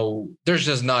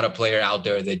just not a player out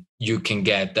there that you can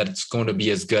get that's going to be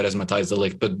as good as Matthijs de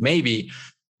Ligt. But maybe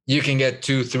you can get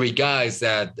 2-3 guys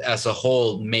that as a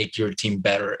whole make your team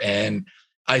better. And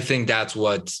I think that's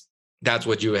what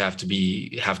you have to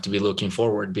be looking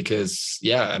forward, because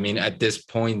at this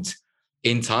point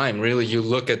in time, really, you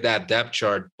look at that depth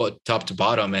chart, but top to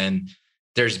bottom, and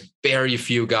there's very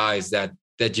few guys that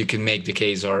you can make the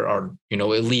case are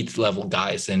elite level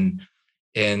guys. And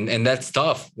that's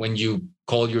tough when you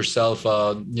call yourself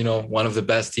one of the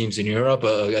best teams in Europe,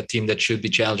 a team that should be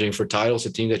challenging for titles,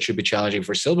 a team that should be challenging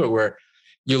for silver, where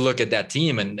you look at that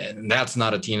team and that's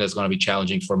not a team that's going to be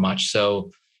challenging for much.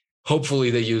 So hopefully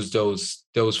they use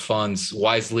those funds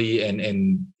wisely, and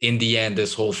in the end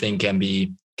this whole thing can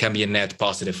be a net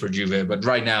positive for Juve. But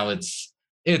right now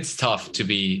it's tough to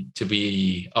be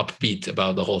upbeat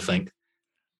about the whole thing.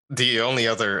 The only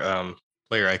other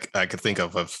player I could think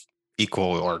of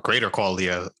equal or greater quality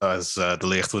as de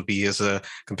Ligt would be his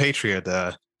compatriot,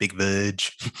 Big Vig.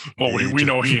 Well, we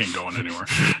know he ain't going anywhere.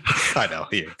 I know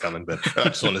he ain't coming, but I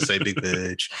just want to say Big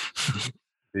Vig.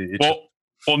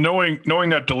 Well, knowing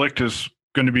that de Ligt is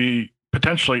going to be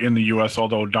potentially in the U.S.,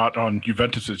 although not on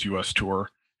Juventus's U.S. tour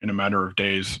in a matter of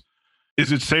days,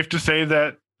 is it safe to say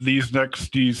that these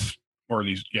next 3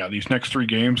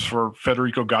 games for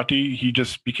Federico Gatti, he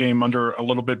just became under a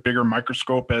little bit bigger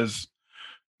microscope as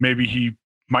maybe he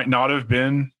might not have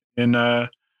been in,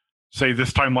 say,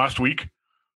 this time last week?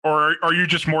 Or are you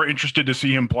just more interested to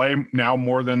see him play now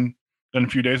more than a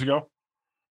few days ago?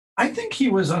 I think he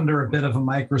was under a bit of a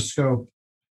microscope.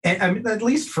 And I mean, at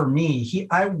least for me,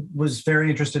 I was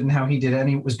very interested in how he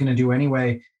was going to do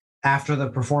anyway after the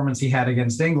performance he had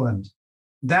against England.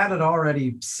 That had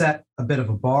already set a bit of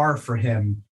a bar for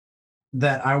him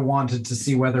that I wanted to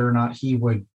see whether or not he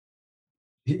would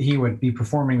be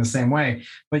performing the same way.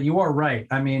 But you are right.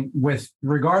 I mean,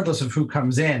 regardless of who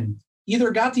comes in,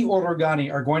 either Gatti or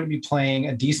Rugani are going to be playing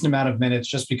a decent amount of minutes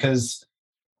just because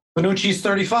Bonucci's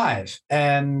 35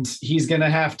 and he's going to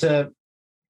have to,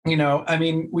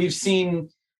 we've seen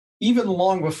even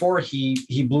long before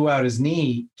he blew out his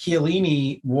knee,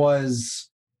 Chiellini was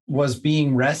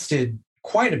being rested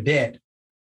quite a bit.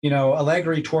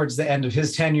 Allegri, towards the end of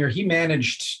his tenure, he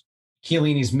managed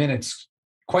Chiellini's minutes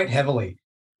quite heavily.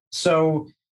 So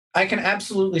I can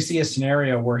absolutely see a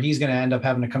scenario where he's going to end up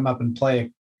having to come up and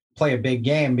play a big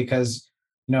game because,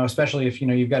 especially if,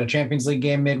 you've got a Champions League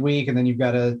game midweek and then you've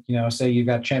got say you've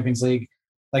got Champions League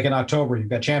like in October, you've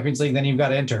got Champions League, then you've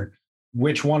got Inter.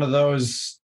 Which one of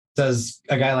those does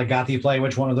a guy like Gatti play?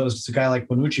 Which one of those does a guy like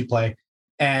Bonucci play?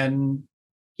 And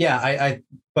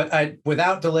but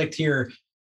without de Ligt here,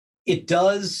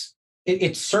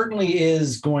 it certainly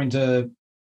is going to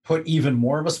put even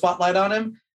more of a spotlight on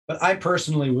him. But I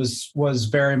personally was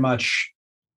very much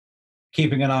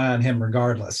keeping an eye on him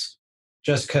regardless,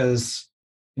 just because,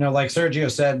 like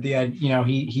Sergio said,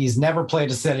 he's never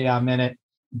played a Serie A minute,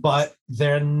 but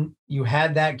then you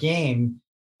had that game,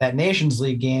 that Nations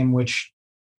League game, which,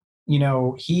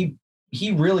 he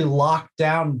really locked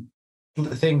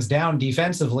things down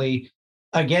defensively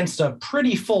against a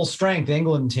pretty full strength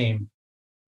England team.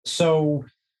 So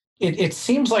it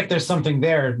seems like there's something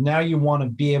there. Now you want to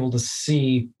be able to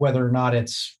see whether or not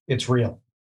it's real.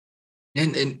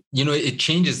 And it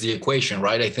changes the equation,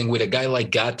 right? I think with a guy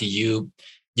like Gatti, you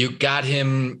got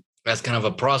him as kind of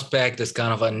a prospect, as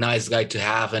kind of a nice guy to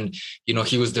have. And,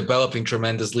 he was developing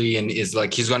tremendously and is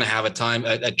like, he's going to have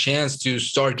a chance to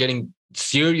start getting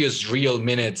serious, real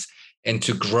minutes and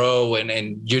to grow.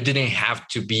 And you didn't have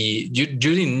to be, you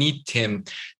didn't need him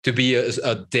to be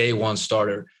a day one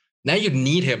starter. Now you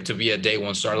need him to be a day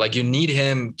one starter. Like you need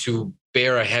him to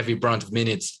bear a heavy brunt of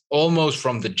minutes almost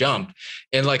from the jump.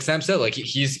 And like Sam said, like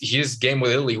his game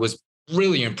with Italy was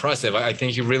really impressive. I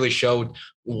think he really showed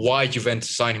why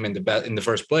Juventus signed him in the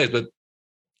first place. But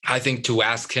I think to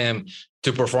ask him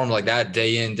to perform like that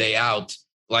day in, day out,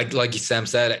 like Sam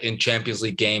said, in Champions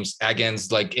League games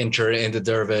against like Inter in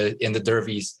the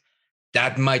derbies,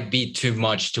 that might be too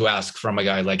much to ask from a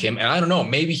guy like him. And I don't know,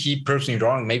 maybe he proves me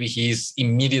wrong. Maybe he's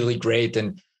immediately great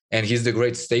and he's the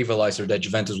great stabilizer that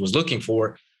Juventus was looking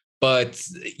for. But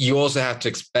you also have to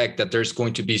expect that there's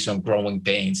going to be some growing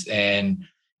pains. And,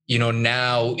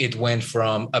 now it went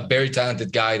from a very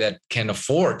talented guy that can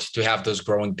afford to have those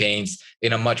growing pains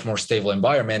in a much more stable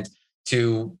environment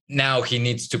to now he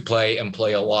needs to play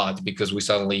a lot because we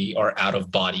suddenly are out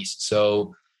of bodies.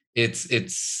 So it's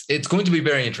going to be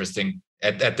very interesting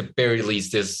at the very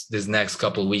least this next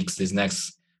couple of weeks, this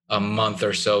next month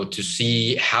or so, to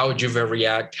see how Juve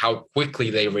react, how quickly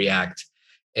they react,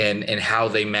 and how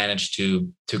they managed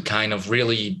to kind of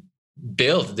really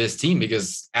build this team,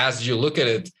 because as you look at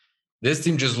it, this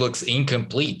team just looks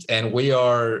incomplete, and we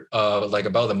are like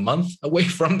about a month away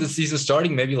from the season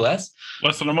starting, maybe less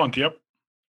than a month. Yep.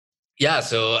 Yeah,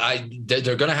 so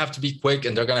they're going to have to be quick,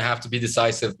 and they're going to have to be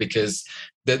decisive, because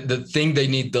the thing they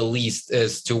need the least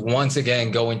is to once again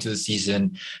go into the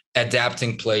season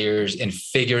adapting players and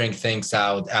figuring things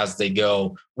out as they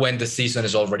go when the season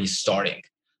is already starting.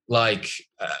 Like,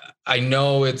 I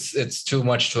know it's too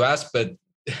much to ask, but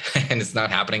and it's not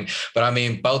happening. But I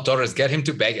mean, Pau Torres, get him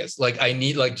to Vegas. Like,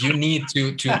 you need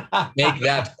to make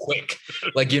that quick.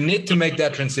 Like, you need to make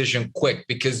that transition quick,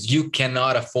 because you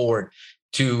cannot afford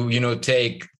to,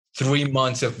 take 3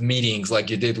 months of meetings like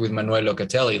you did with Manuel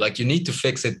Locatelli. Like, you need to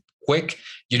fix it quick.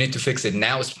 You need to fix it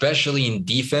now, especially in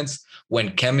defense,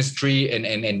 when chemistry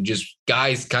and just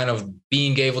guys kind of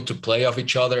being able to play off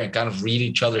each other and kind of read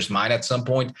each other's mind at some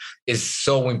point is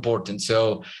so important.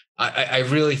 So I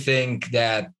really think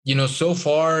that, so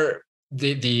far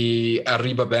the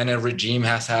Arribabene regime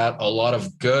has had a lot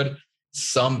of good,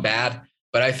 some bad,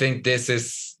 but I think this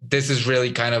is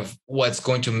really kind of what's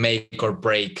going to make or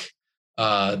break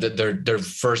their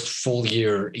first full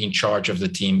year in charge of the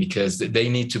team, because they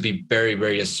need to be very,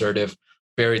 very assertive,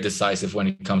 very decisive when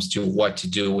it comes to what to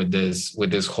do with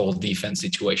this whole defense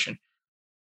situation.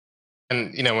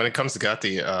 And when it comes to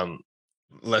Gatti,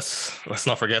 let's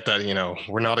not forget that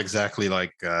we're not exactly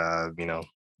like Borussia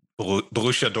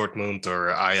Dortmund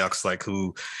or Ajax, like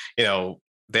who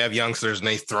they have youngsters and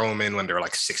they throw them in when they're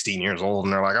like 16 years old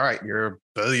and they're like, all right, you're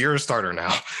a starter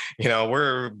now.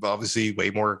 We're obviously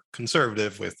way more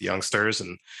conservative with youngsters,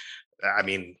 and I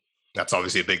mean that's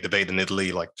obviously a big debate in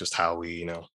Italy, like just how we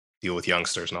deal with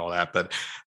youngsters and all that. But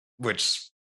which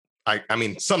I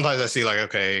mean sometimes I see like,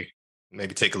 okay,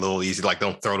 maybe take a little easy, like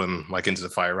don't throw them like into the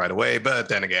fire right away. But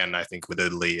then again, I think with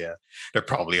Italy, they're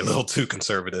probably a little too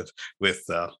conservative with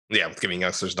giving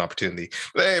youngsters an opportunity.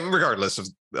 But regardless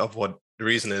of what the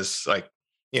reason is, like,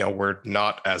 we're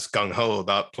not as gung-ho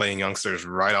about playing youngsters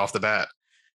right off the bat.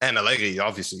 And Allegri,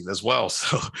 obviously, as well.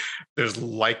 So there's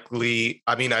likely,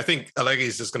 I mean, I think Allegri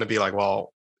is just going to be like,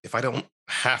 well, if I don't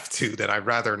have to, then I'd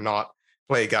rather not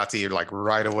play Gatti like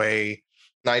right away,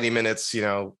 90 minutes,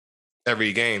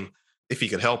 every game, if he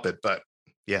could help it. But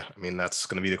yeah, I mean, that's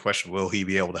going to be the question. Will he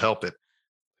be able to help it?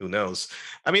 Who knows?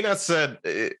 I mean, that said,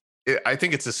 I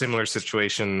think it's a similar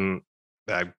situation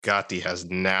that Gatti has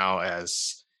now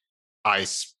as I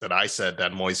said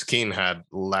that Moise Kean had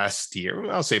last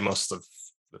year. I'll say most of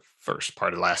the first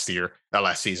part of last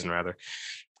season rather,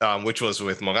 which was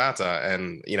with Morata.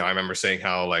 And, I remember saying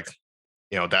how like,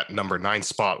 that number 9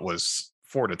 spot was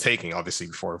for the taking, obviously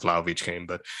before Vlahovic came,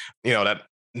 but that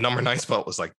number 9 spot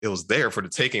was like, it was there for the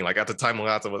taking. Like at the time,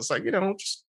 Morata was like,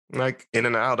 just like in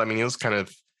and out. I mean, he was kind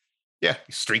of,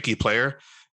 streaky player.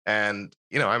 And,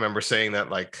 I remember saying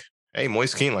that like, hey,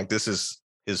 Moise Kean, like this is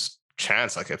his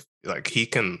chance. Like if like he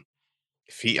can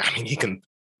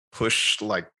push,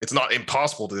 like it's not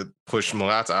impossible to push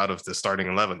Morata out of the starting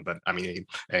 11. But I mean,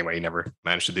 anyway, he never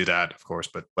managed to do that, of course,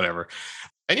 but whatever.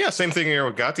 And yeah, same thing here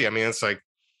with Gatti. I mean, it's like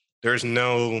there's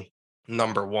no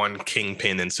number one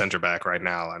kingpin in center back right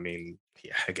now. I mean,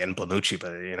 yeah, again, Bonucci,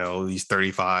 but he's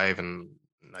 35 and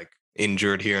like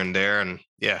injured here and there. And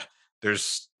yeah,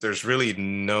 there's really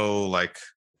no like,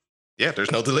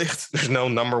 there's no De Ligt. There's no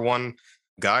number one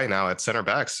guy now at center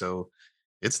back. So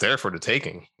it's there for the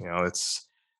taking. It's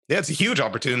a huge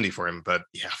opportunity for him. But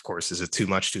yeah, of course, is it too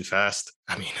much too fast?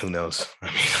 I mean, who knows? I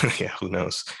mean, yeah, who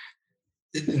knows?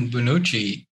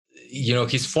 Bonucci,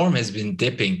 his form has been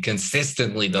dipping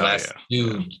consistently the last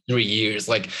 2-3 years.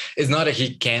 Like, it's not that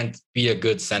he can't be a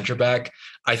good center back.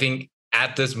 I think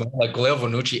at this moment, like Leo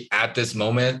Bonucci at this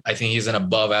moment, I think he's an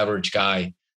above average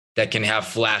guy that can have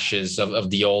flashes of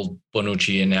the old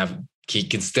Bonucci and he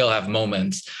can still have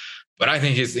moments. But I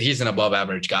think he's an above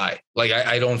average guy. Like,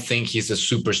 I don't think he's a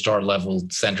superstar level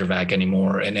center back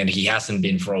anymore. And he hasn't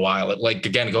been for a while. Like,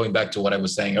 again, going back to what I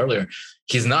was saying earlier,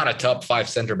 he's not a top 5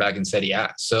 center back in Serie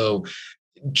A. So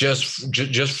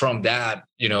just from that,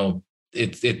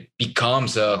 it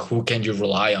becomes who can you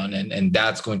rely on? And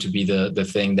that's going to be the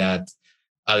thing that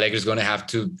Allegri is going to have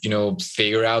to,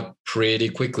 figure out pretty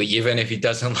quickly, even if he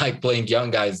doesn't like playing young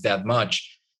guys that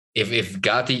much. If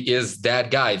Gatti is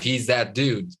that guy, if he's that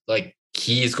dude, like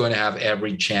he's going to have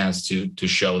every chance to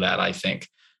show that, I think.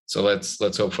 So let's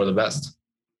hope for the best.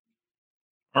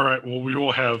 All right. Well, we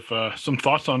will have some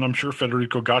thoughts on, I'm sure,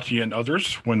 Federico Gatti and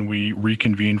others when we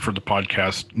reconvene for the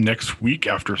podcast next week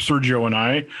after Sergio and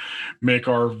I make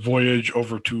our voyage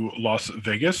over to Las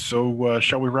Vegas. So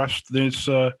shall we wrap this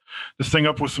thing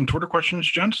up with some Twitter questions,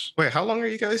 gents? Wait, how long are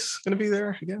you guys going to be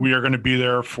there again? We are going to be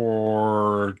there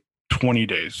for 20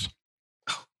 days.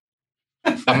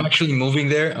 I'm actually moving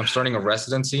there. I'm starting a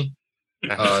residency.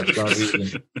 It's gonna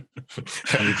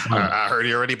be I heard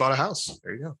you already bought a house.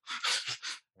 There you go.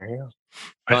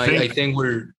 I think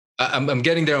I'm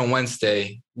getting there on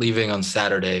Wednesday, leaving on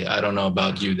Saturday. I don't know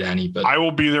about you, Danny, but I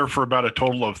will be there for about a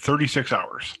total of 36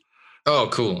 hours. Oh,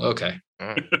 cool. Okay.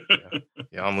 Right. Yeah.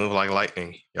 Y'all move like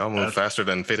lightning. Y'all move faster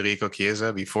than Federico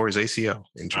Chiesa before his ACL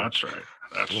injury. That's right.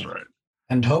 That's right.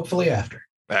 And hopefully after.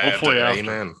 Hopefully after.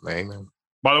 Amen.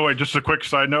 By the way, just a quick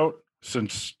side note,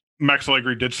 since Max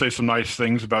Allegri did say some nice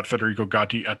things about Federico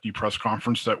Gatti at the press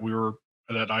conference that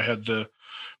I had the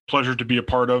pleasure to be a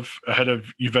part of ahead of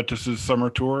Juventus's summer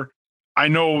tour. I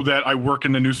know that I work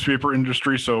in the newspaper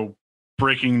industry, so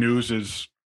breaking news is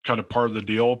kind of part of the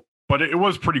deal, but it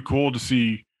was pretty cool to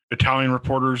see Italian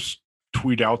reporters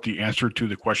tweet out the answer to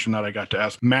the question that I got to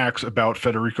ask Max about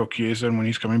Federico Chiesa and when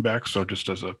he's coming back. So just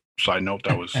as a side note,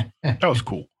 that was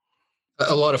cool.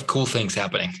 A lot of cool things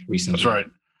happening recently. That's right.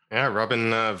 Yeah,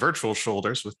 rubbing virtual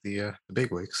shoulders with the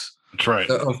bigwigs. That's right.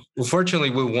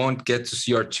 Unfortunately, we won't get to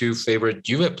see our two favorite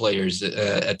Juve players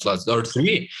at Las, or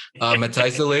three: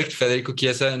 Matthijs de Ligt, Federico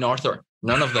Chiesa, and Arthur.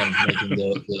 None of them making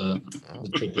the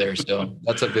trip there, so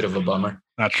that's a bit of a bummer.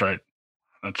 That's right.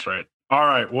 All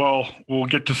right. Well, we'll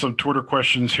get to some Twitter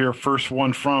questions here. First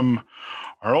one from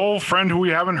our old friend who we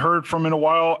haven't heard from in a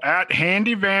while, at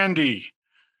Handy Vandy.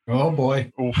 Oh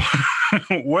boy.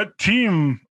 What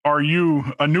team are you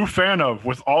a new fan of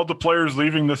with all the players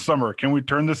leaving this summer? Can we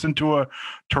turn this into a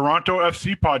Toronto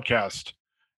FC podcast?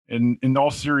 In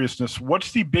all seriousness,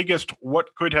 what's the biggest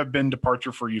what could have been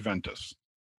departure for Juventus?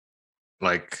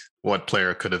 Like, what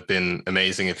player could have been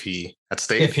amazing if he had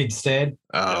stayed? If he'd stayed.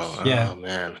 Oh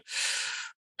man.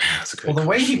 That's a good the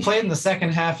way question. he played in the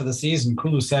second half of the season,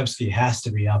 Kulusevski has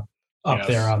to be up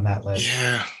there on that list.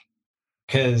 Yeah.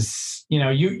 Because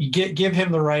you give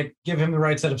him the right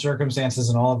set of circumstances,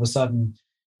 and all of a sudden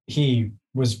he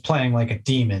was playing like a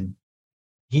demon.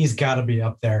 He's got to be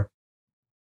up there.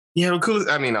 Yeah, I'll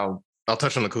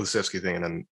touch on the Kulusevski thing and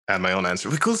then add my own answer.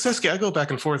 With Kulusevski, I go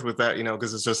back and forth with that,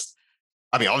 because it's just,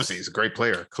 obviously he's a great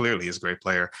player. Clearly he's a great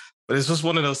player, but it's just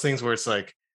one of those things where it's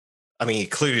like, he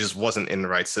clearly just wasn't in the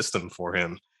right system for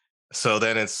him. So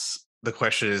then the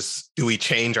question is, do we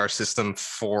change our system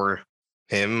for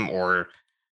him, or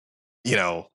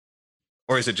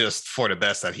is it just for the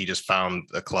best that he just found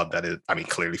a club that is,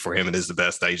 clearly for him, it is the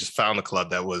best that he just found a club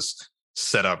that was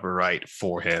set up right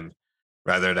for him,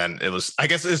 rather than it was, I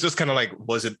guess it's just kind of like,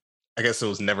 I guess it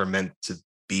was never meant to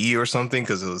be or something,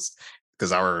 because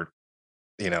our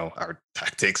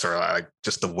tactics or like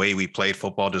just the way we played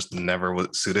football just never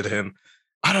suited him.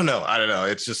 I don't know.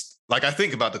 It's just like, I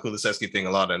think about the Kulusevski thing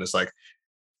a lot, and it's like,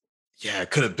 yeah,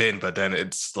 it could have been, but then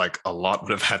it's like a lot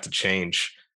would have had to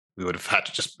change. We would have had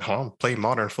to just play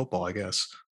modern football, I guess,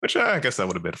 which I guess that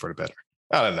would have been for the better.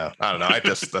 I don't know. I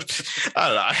just, I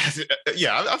don't know.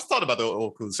 Yeah, I've thought about the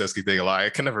old Kulusevski thing a lot. I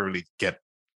can never really get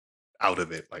out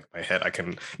of it, like my head. I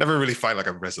can never really find like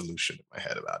a resolution in my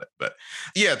head about it. But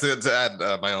yeah, to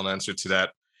add my own answer to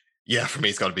that, yeah, for me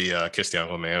it's got to be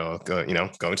Cristiano Romeo, going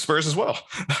to Spurs as well.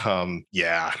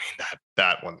 Yeah,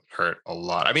 that one hurt a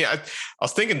lot. I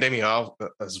was thinking Demiral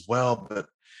as well, but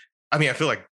I feel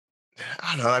like,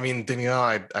 I don't know.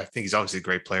 Demiral, I think he's obviously a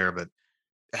great player, but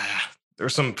there were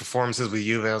some performances with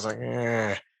Juve. I was like,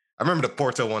 I remember the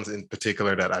Porto ones in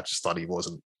particular that I just thought he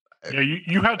wasn't. Yeah,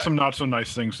 you had some not so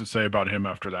nice things to say about him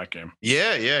after that game.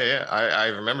 Yeah. I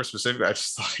remember specifically. I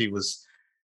just thought he was.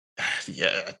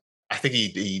 Yeah, I think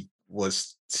he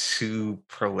was too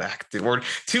proactive or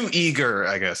too eager,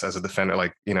 I guess, as a defender.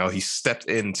 Like, he stepped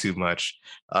in too much.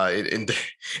 In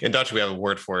Dutch, we have a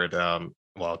word for it.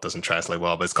 Well, it doesn't translate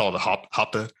well, but it's called a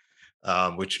hoppe,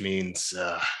 which means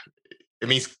it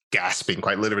means gasping,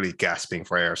 quite literally gasping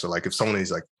for air. So like if someone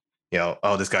is like,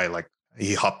 this guy, like,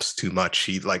 he hops too much.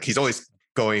 He's always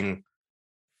going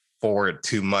forward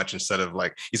too much instead of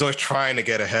like, he's always trying to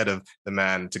get ahead of the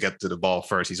man to get to the ball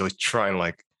first. He's always trying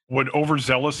like. Would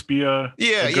overzealous be a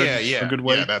good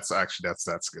way? Yeah, that's a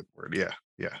good word.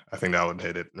 Yeah. I think that would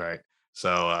hit it right.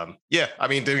 So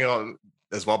doing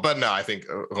as well, but no, I think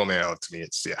Romeo, to me,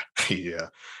 it's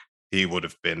he would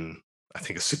have been, I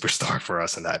think, a superstar for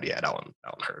us, and that one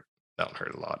hurt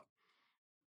a lot.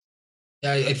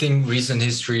 Yeah, I think recent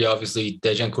history, obviously,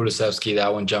 Dejan Kulusevski,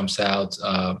 that one jumps out.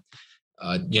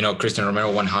 Cristian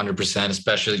Romero 100%,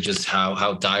 especially just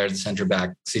how dire the center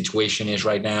back situation is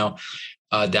right now.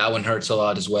 That one hurts a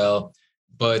lot as well.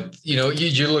 But,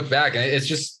 you look back and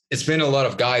it's been a lot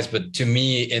of guys. But to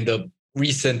me, in the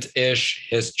recent-ish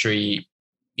history,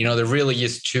 there really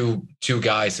is two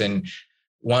guys. And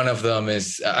one of them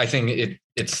is, I think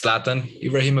it's Zlatan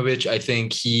Ibrahimovic. I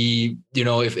think he,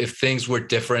 if things were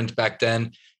different back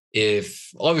then,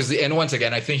 if obviously, and once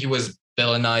again, I think he was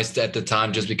villainized at the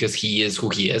time just because he is who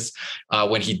he is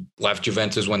when he left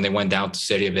Juventus, when they went down to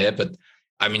Serie B. But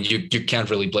I mean, you can't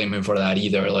really blame him for that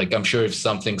either. Like, I'm sure if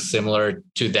something similar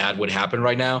to that would happen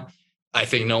right now, I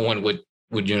think no one would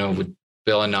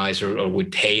villainize or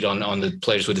would hate on the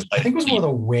players with. I think it was more the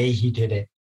way he did it.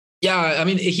 Yeah, I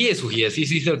mean, he is who he is.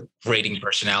 He's a rating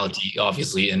personality,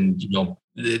 obviously, and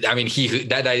I mean,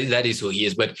 that is who he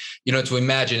is. But to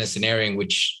imagine a scenario in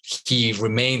which he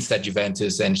remains at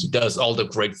Juventus and he does all the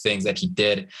great things that he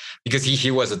did, because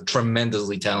he was a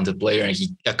tremendously talented player and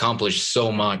he accomplished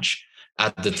so much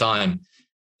at the time.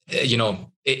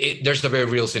 There's a very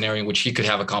real scenario in which he could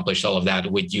have accomplished all of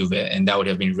that with Juve, and that would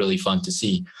have been really fun to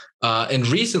see. And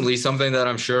recently, something that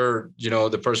I'm sure,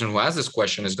 the person who has this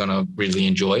question is going to really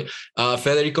enjoy,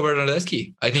 Federico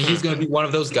Bernardeschi. I think he's going to be one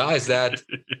of those guys that,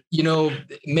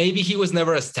 maybe he was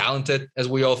never as talented as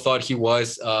we all thought he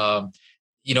was.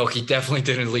 He definitely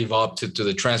didn't live up to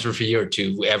the transfer fee or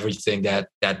to everything that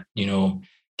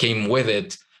came with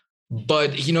it.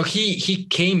 But, he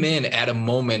came in at a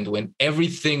moment when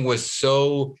everything was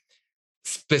so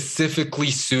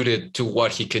specifically suited to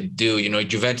what he could do.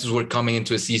 Juventus were coming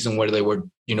into a season where they were,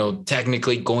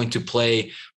 technically going to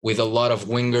play with a lot of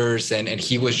wingers. And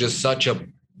he was just such a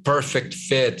perfect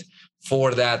fit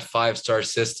for that 5-star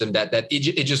system that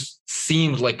it just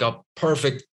seemed like a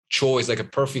perfect choice, like a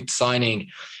perfect signing.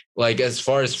 Like, as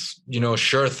far as,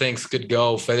 sure things could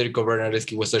go, Federico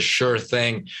Bernardeschi was a sure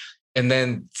thing. And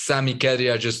then Sami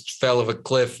Khedira just fell off a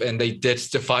cliff and they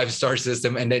ditched the 5-star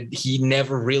system. And then he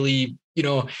never really,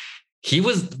 he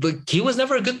was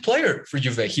never a good player for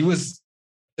Juve. He was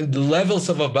levels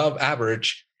of above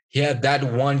average. He had that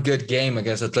one good game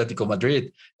against Atletico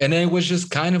Madrid. And then it was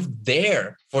just kind of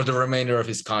there for the remainder of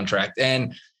his contract.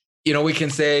 And, we can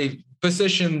say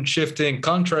position shifting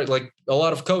contract, like a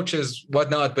lot of coaches,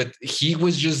 whatnot, but he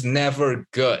was just never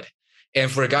good. And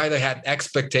for a guy that had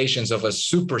expectations of a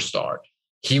superstar,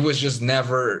 he was just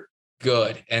never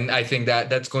good. And I think that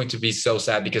that's going to be so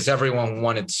sad because everyone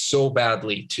wanted so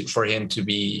badly for him to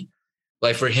be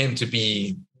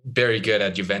very good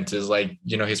at Juventus. Like,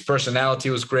 his personality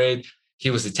was great. He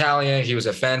was Italian. He was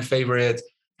a fan favorite.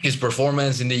 His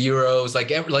performance in the Euros,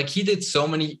 like he did so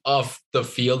many off the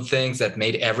field things that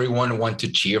made everyone want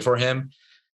to cheer for him.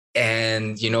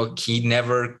 And, he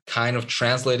never kind of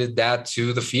translated that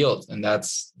to the field. And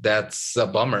that's a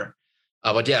bummer.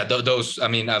 But yeah, those, I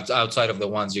mean, outside of the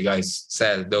ones you guys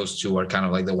said, those two are kind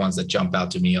of like the ones that jump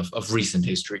out to me of recent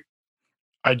history.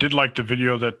 I did like the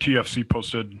video that TFC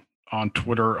posted on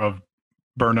Twitter of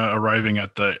Berna arriving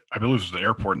at I believe it was the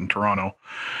airport in Toronto.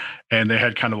 And they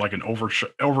had kind of like an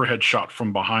overhead shot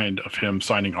from behind of him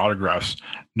signing autographs.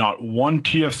 Not one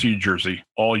TFC jersey,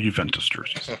 all Juventus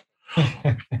jerseys.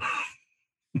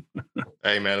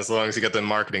 Hey man, as long as you got the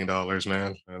marketing dollars,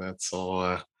 man, that's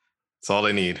all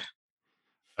they need.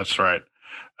 That's right.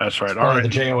 All right. The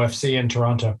JOFC in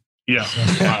Toronto. Yeah,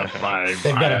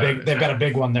 they've got a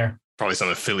big one there. Probably some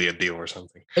affiliate deal or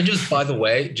something. And just by the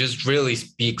way, just really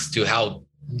speaks to how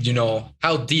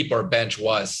deep our bench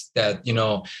was. That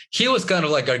he was kind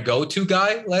of like our go-to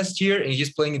guy last year, and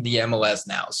he's playing in the MLS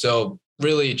now. So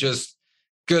really, just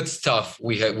good stuff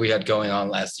we had going on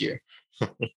last year. All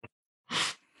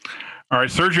right,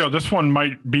 Sergio, this one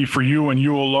might be for you and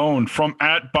you alone. From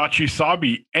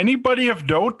 @Bachisabi, anybody of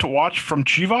note to watch from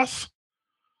Chivas?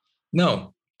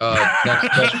 No.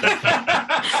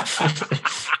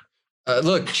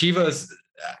 Look, Chivas.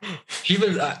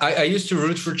 I used to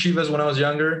root for Chivas when I was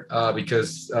younger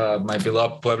because my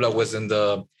beloved Puebla was in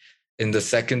the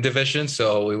second division,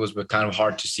 so it was kind of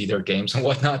hard to see their games and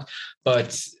whatnot.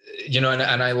 But and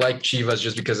I like Chivas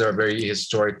just because they're a very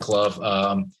historic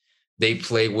club. They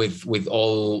play with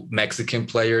all Mexican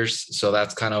players, so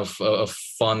that's kind of a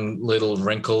fun little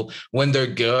wrinkle. When they're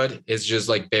good, it's just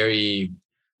like very.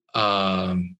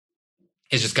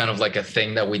 It's just kind of like a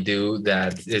thing that we do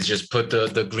that is just put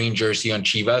the green jersey on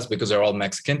Chivas because they're all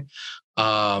Mexican.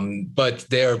 But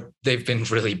they've been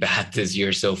really bad this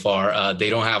year so far. They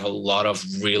don't have a lot of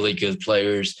really good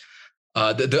players.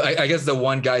 I guess the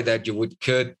one guy that you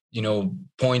could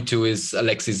point to is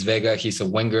Alexis Vega. He's a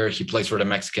winger. He plays for the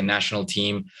Mexican national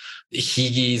team.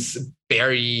 He's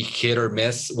very hit or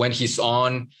miss. When he's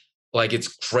on, Like, it's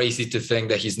crazy to think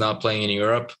that he's not playing in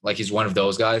Europe. Like, he's one of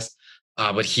those guys.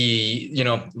 But he,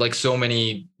 like so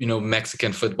many,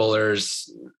 Mexican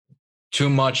footballers, too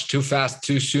much, too fast,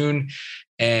 too soon.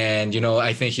 And,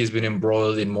 I think he's been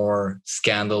embroiled in more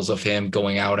scandals of him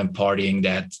going out and partying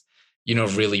that,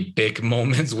 really big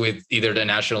moments with either the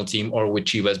national team or with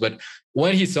Chivas. But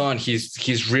when he's on,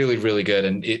 he's really, really good.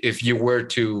 And if you were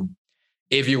to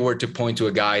point to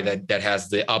a guy that has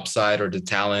the upside or the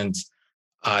talent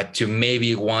to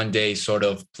maybe one day sort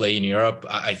of play in Europe,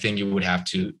 I think you would have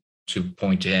to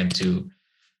point to him, to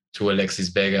Alexis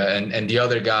Vega. And the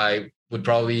other guy would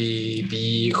probably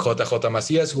be JJ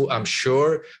Macías, who I'm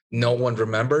sure no one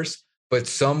remembers, but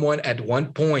someone at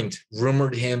one point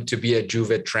rumored him to be a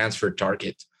Juve transfer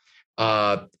target.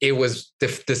 It was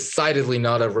decidedly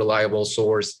not a reliable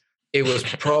source. It was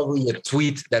probably a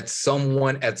tweet that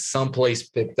someone at some place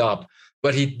picked up,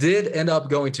 but he did end up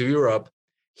going to Europe.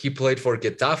 He played for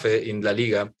Getafe in La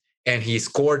Liga, and he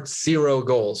scored 0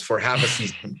 goals for half a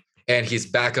season, and he's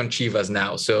back on Chivas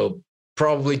now. So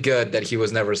probably good that he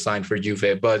was never signed for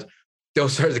Juve, but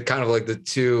those are the kind of like the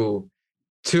two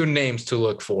names to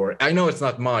look for. I know it's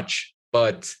not much,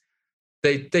 but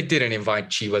they didn't invite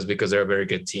Chivas because they're a very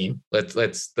good team.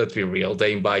 Let's be real.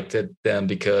 They invited them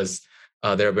because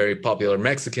they're a very popular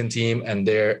Mexican team, and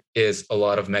there is a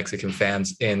lot of Mexican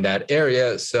fans in that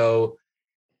area. So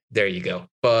there you go.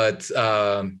 But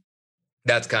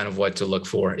that's kind of what to look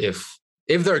for if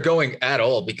they're going at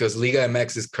all, because Liga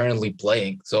MX is currently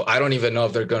playing. So I don't even know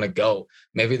if they're going to go.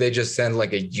 Maybe they just send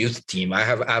like a youth team. I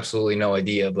have absolutely no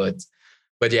idea.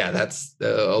 But yeah, that's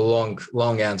a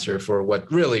long answer for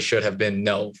what really should have been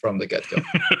no from the get-go.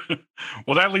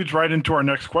 Well, that leads right into our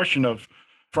next question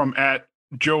from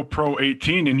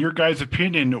 @JoePro18. In your guys'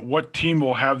 opinion, what team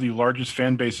will have the largest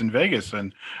fan base in Vegas?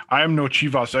 And I am no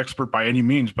Chivas expert by any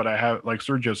means, but I have, like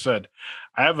Sergio said,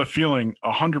 I have a feeling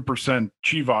 100%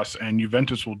 Chivas and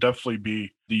Juventus will definitely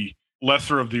be the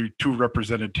lesser of the two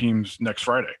represented teams next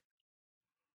Friday.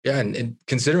 Yeah, and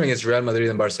considering it's Real Madrid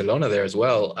and Barcelona there as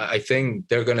well, I think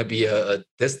they're going to be a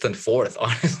distant fourth,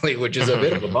 honestly, which is a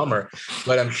bit of a bummer.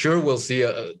 But I'm sure we'll see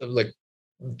like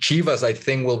Chivas, I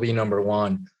think, will be number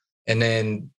one. And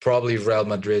then probably Real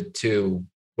Madrid 2,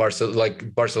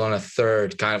 Barcelona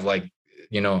 3rd, kind of like,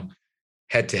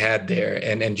 head to head there.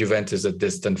 And Juventus a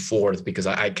distant 4th, because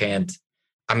I can't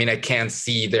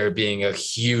see there being a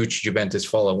huge Juventus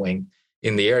following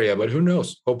in the area, but who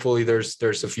knows? Hopefully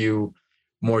there's a few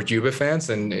more Juve fans,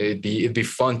 and it'd be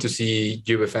fun to see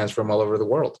Juve fans from all over the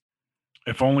world.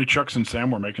 If only Chucks and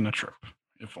Sam were making the trip.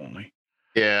 If only.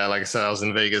 Yeah, like I said, I was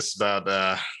in Vegas about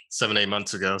 7-8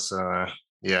 months ago. So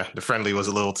yeah, the friendly was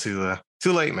a little too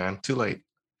late, man. Too late.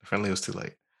 The friendly was too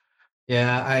late.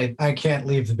 Yeah, I can't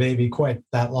leave the baby quite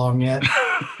that long yet.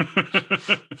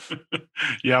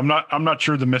 Yeah, I'm not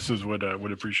sure the missus would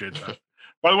appreciate that.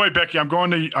 By the way, Becky, I'm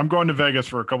going to Vegas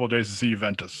for a couple of days to see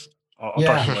Juventus. I'll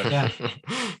talk to you later. Yeah.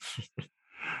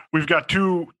 We've got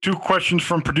two questions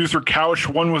from producer Couch.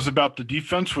 One was about the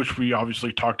defense, which we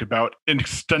obviously talked about in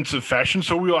extensive fashion.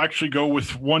 So we'll actually go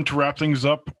with one to wrap things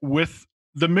up with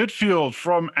the midfield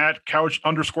from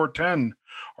 @couch_10,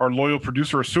 our loyal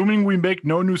producer. Assuming we make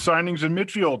no new signings in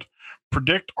midfield,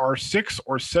 predict our 6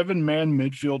 or 7 man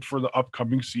midfield for the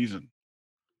upcoming season.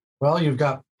 Well, you've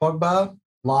got Pogba,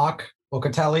 lock.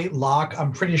 Locatelli, lock.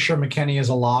 I'm pretty sure McKennie is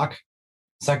a lock.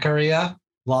 Zakaria,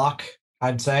 lock,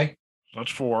 I'd say. That's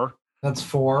 4. That's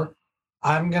 4.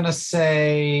 I'm gonna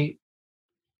say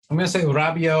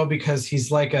Rabiot, because he's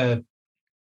like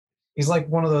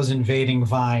one of those invading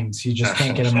vines. You just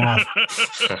can't get him off.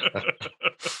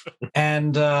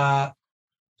 And I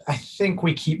think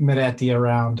we keep Miretti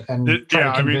around and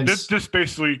this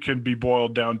basically can be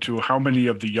boiled down to how many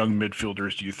of the young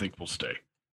midfielders do you think will stay?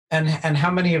 And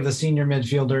how many of the senior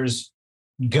midfielders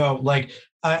go? Like,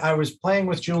 I was playing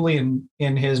with Julian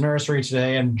in his nursery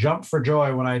today and jumped for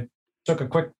joy when I took a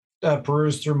quick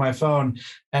peruse through my phone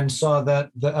and saw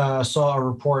a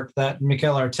report that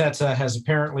Mikel Arteta has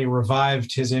apparently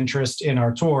revived his interest in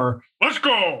Artur. Let's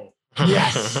go.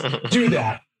 Yes, do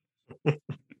that.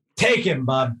 Take him,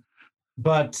 bud.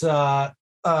 But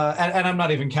and I'm not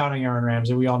even counting Aaron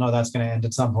Ramsey. We all know that's going to end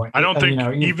at some point. I don't think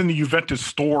even the Juventus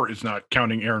store is not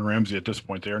counting Aaron Ramsey at this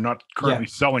point. They are not currently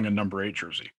selling a number 8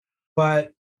 jersey.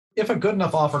 But if a good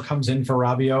enough offer comes in for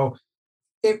Rabiot,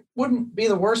 it wouldn't be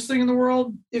the worst thing in the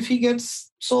world if he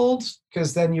gets sold,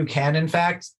 because then you can, in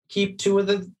fact, keep two of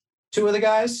the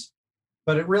guys.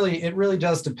 But it really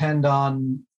does depend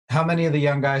on how many of the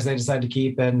young guys they decide to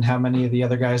keep and how many of the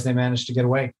other guys they manage to get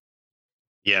away.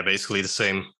 Yeah, basically the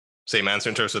same answer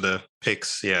in terms of the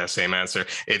picks. Yeah, same answer.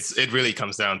 It really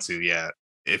comes down to,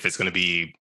 if it's going to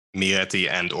be Miretti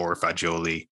and or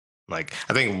Fagioli. Like,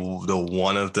 I think the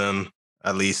one of them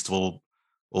at least will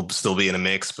still be in a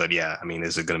mix. But yeah, I mean,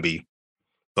 is it going to be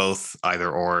both, either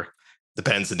or?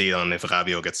 Depends indeed on if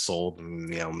Rabiot gets sold.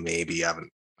 Maybe I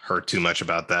haven't heard too much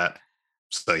about that.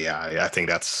 So yeah, I think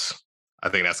that's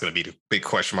going to be the big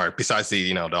question mark. Besides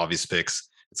the the obvious picks,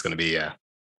 it's going to be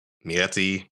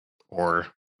Miretti or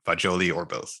Fagioli or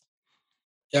both.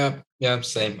 Yeah,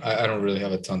 same. I don't really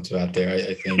have a ton to add there.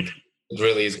 I think it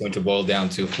really is going to boil down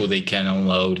to who they can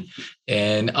unload.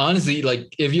 And honestly,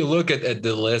 like if you look at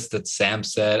the list that Sam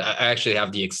said, I actually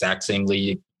have the exact same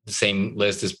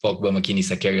list as Pogba, McKennie,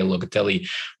 Zakaria, Locatelli,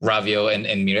 Rabiot,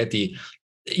 and Miretti.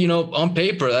 On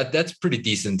paper, that's pretty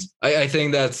decent. I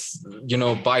think that's,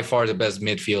 by far the best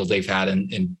midfield they've had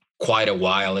in quite a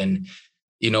while. And,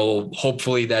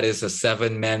 hopefully that is a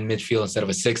 7-man midfield instead of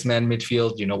a 6-man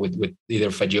midfield, with either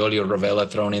Fagioli or Rovella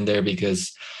thrown in there,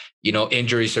 because,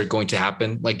 injuries are going to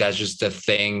happen. Like, that's just a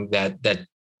thing that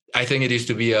I think it used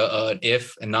to be an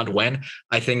if and not when.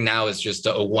 I think now it's just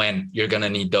a when. You're going to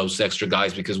need those extra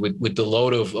guys, because with the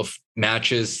load of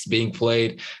matches being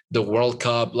played, the World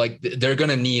Cup, like they're going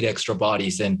to need extra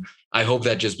bodies. And I hope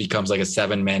that just becomes like a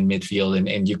 7-man midfield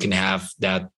and you can have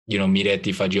that,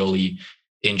 Miretti, Fagioli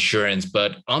insurance.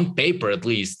 But on paper, at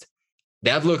least,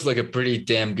 that looks like a pretty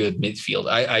damn good midfield.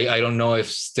 I don't know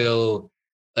if still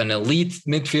an elite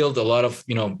midfield. A lot of,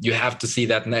 you have to see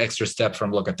that extra step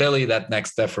from Locatelli, that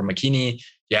next step from McKennie.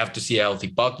 You have to see a healthy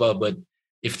Pogba. But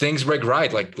if things break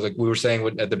right, like we were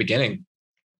saying at the beginning,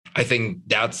 I think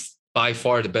that's by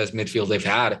far the best midfield they've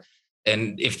had.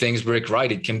 And if things break right,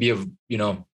 it can be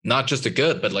not just a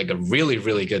good, but like a really,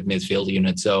 really good midfield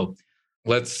unit. So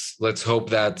let's hope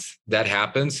that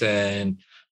happens. And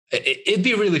it'd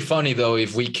be really funny, though,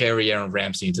 if we carry Aaron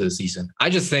Ramsey into the season. I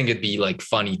just think it'd be like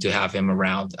funny to have him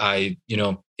around.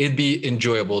 It'd be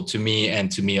enjoyable to me and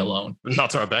to me alone.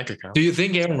 Not to our bank account. Do you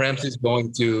think Aaron Ramsey is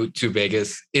going to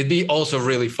Vegas? It'd be also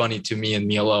really funny to me and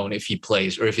me alone if he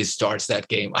plays or if he starts that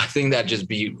game. I think that'd just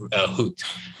be a hoot.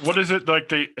 What is it like?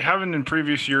 They haven't in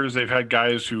previous years, they've had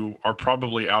guys who are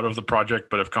probably out of the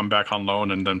project, but have come back on loan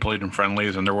and then played in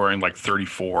friendlies, and they're wearing like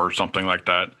 34 or something like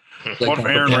that. What if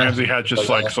Aaron Ramsey had just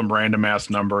like some random ass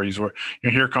number?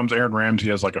 Here comes Aaron Ramsey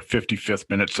as like a 55th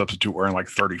minute substitute wearing like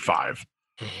 35.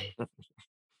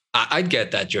 I'd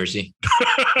get that jersey.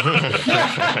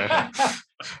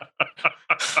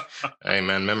 Hey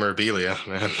man, memorabilia,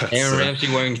 man. Aaron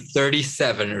Ramsey wearing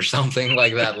 37 or something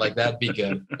like that. Like that'd be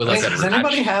good. Does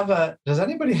anybody have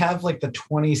like the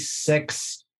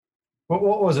 26?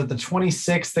 What was it? The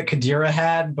 26 that Khedira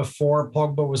had before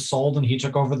Pogba was sold and he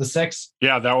took over the 6?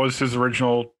 Yeah, that was his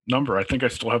original number. I think I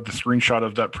still have the screenshot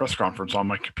of that press conference on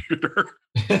my computer.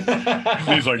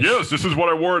 He's like, yes, this is what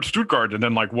I wore at Stuttgart. And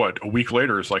then like, a week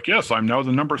later, it's like, yes, I'm now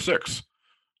the number 6.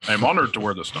 I'm honored to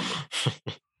wear this number.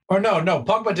 Or no,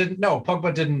 Pogba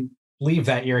didn't leave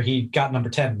that year. He got number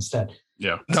 10 instead.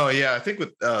 Yeah. No, yeah. I think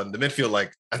with the midfield,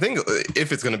 like, I think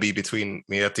if it's going to be between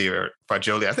Miretti or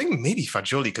Fagioli, I think maybe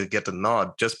Fagioli could get the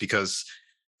nod just because,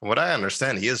 from what I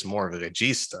understand, he is more of a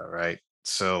regista, right?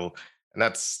 So, and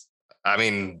that's, I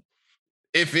mean,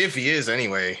 if he is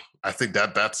anyway, I think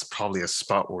that's probably a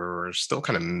spot where we're still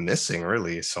kind of missing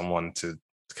really someone to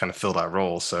kind of fill that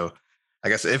role. So I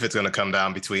guess if it's going to come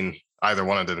down between either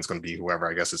one of them, it's going to be whoever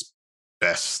I guess is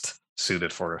best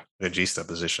suited for the regista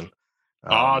position.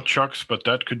 Chucks, but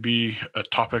that could be a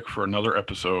topic for another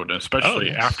episode, especially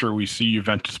after we see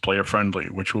Juventus play a friendly,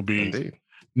 which will be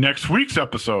next week's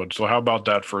episode. So how about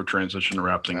that for a transition to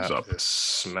wrap things up? Is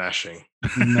smashing.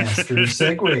 Master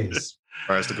segues.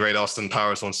 Or as the great Austin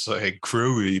Powers wants to say,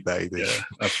 Crewy, baby. Yeah,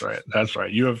 that's right.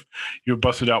 You have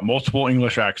busted out multiple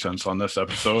English accents on this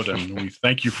episode, and we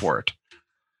thank you for it.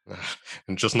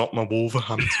 And just not my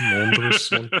Wolverhampton Wanderers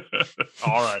one.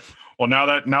 All right. Well, now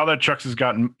that Chucks has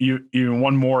gotten even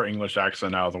one more English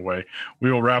accent out of the way,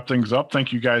 we will wrap things up.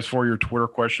 Thank you guys for your Twitter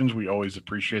questions. We always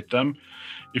appreciate them.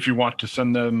 If you want to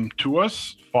send them to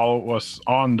us, follow us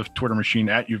on the Twitter machine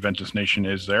at Juventus Nation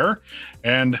is there.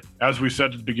 And as we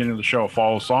said at the beginning of the show,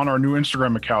 follow us on our new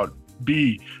Instagram account,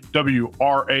 BWRAO_SBN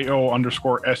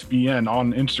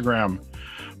on Instagram.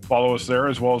 Follow us there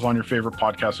as well as on your favorite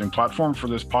podcasting platform for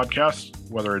this podcast,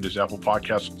 whether it is Apple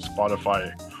Podcasts,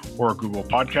 Spotify, or Google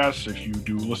Podcasts. If you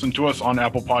do listen to us on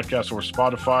Apple Podcasts or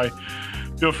Spotify,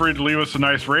 feel free to leave us a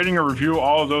nice rating or review,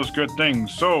 all of those good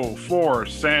things. So for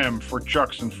Sam, for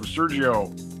Chucks, and for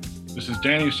Sergio, this is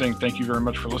Danny saying thank you very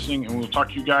much for listening, and we'll talk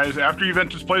to you guys after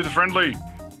Juventus plays a friendly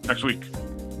next week.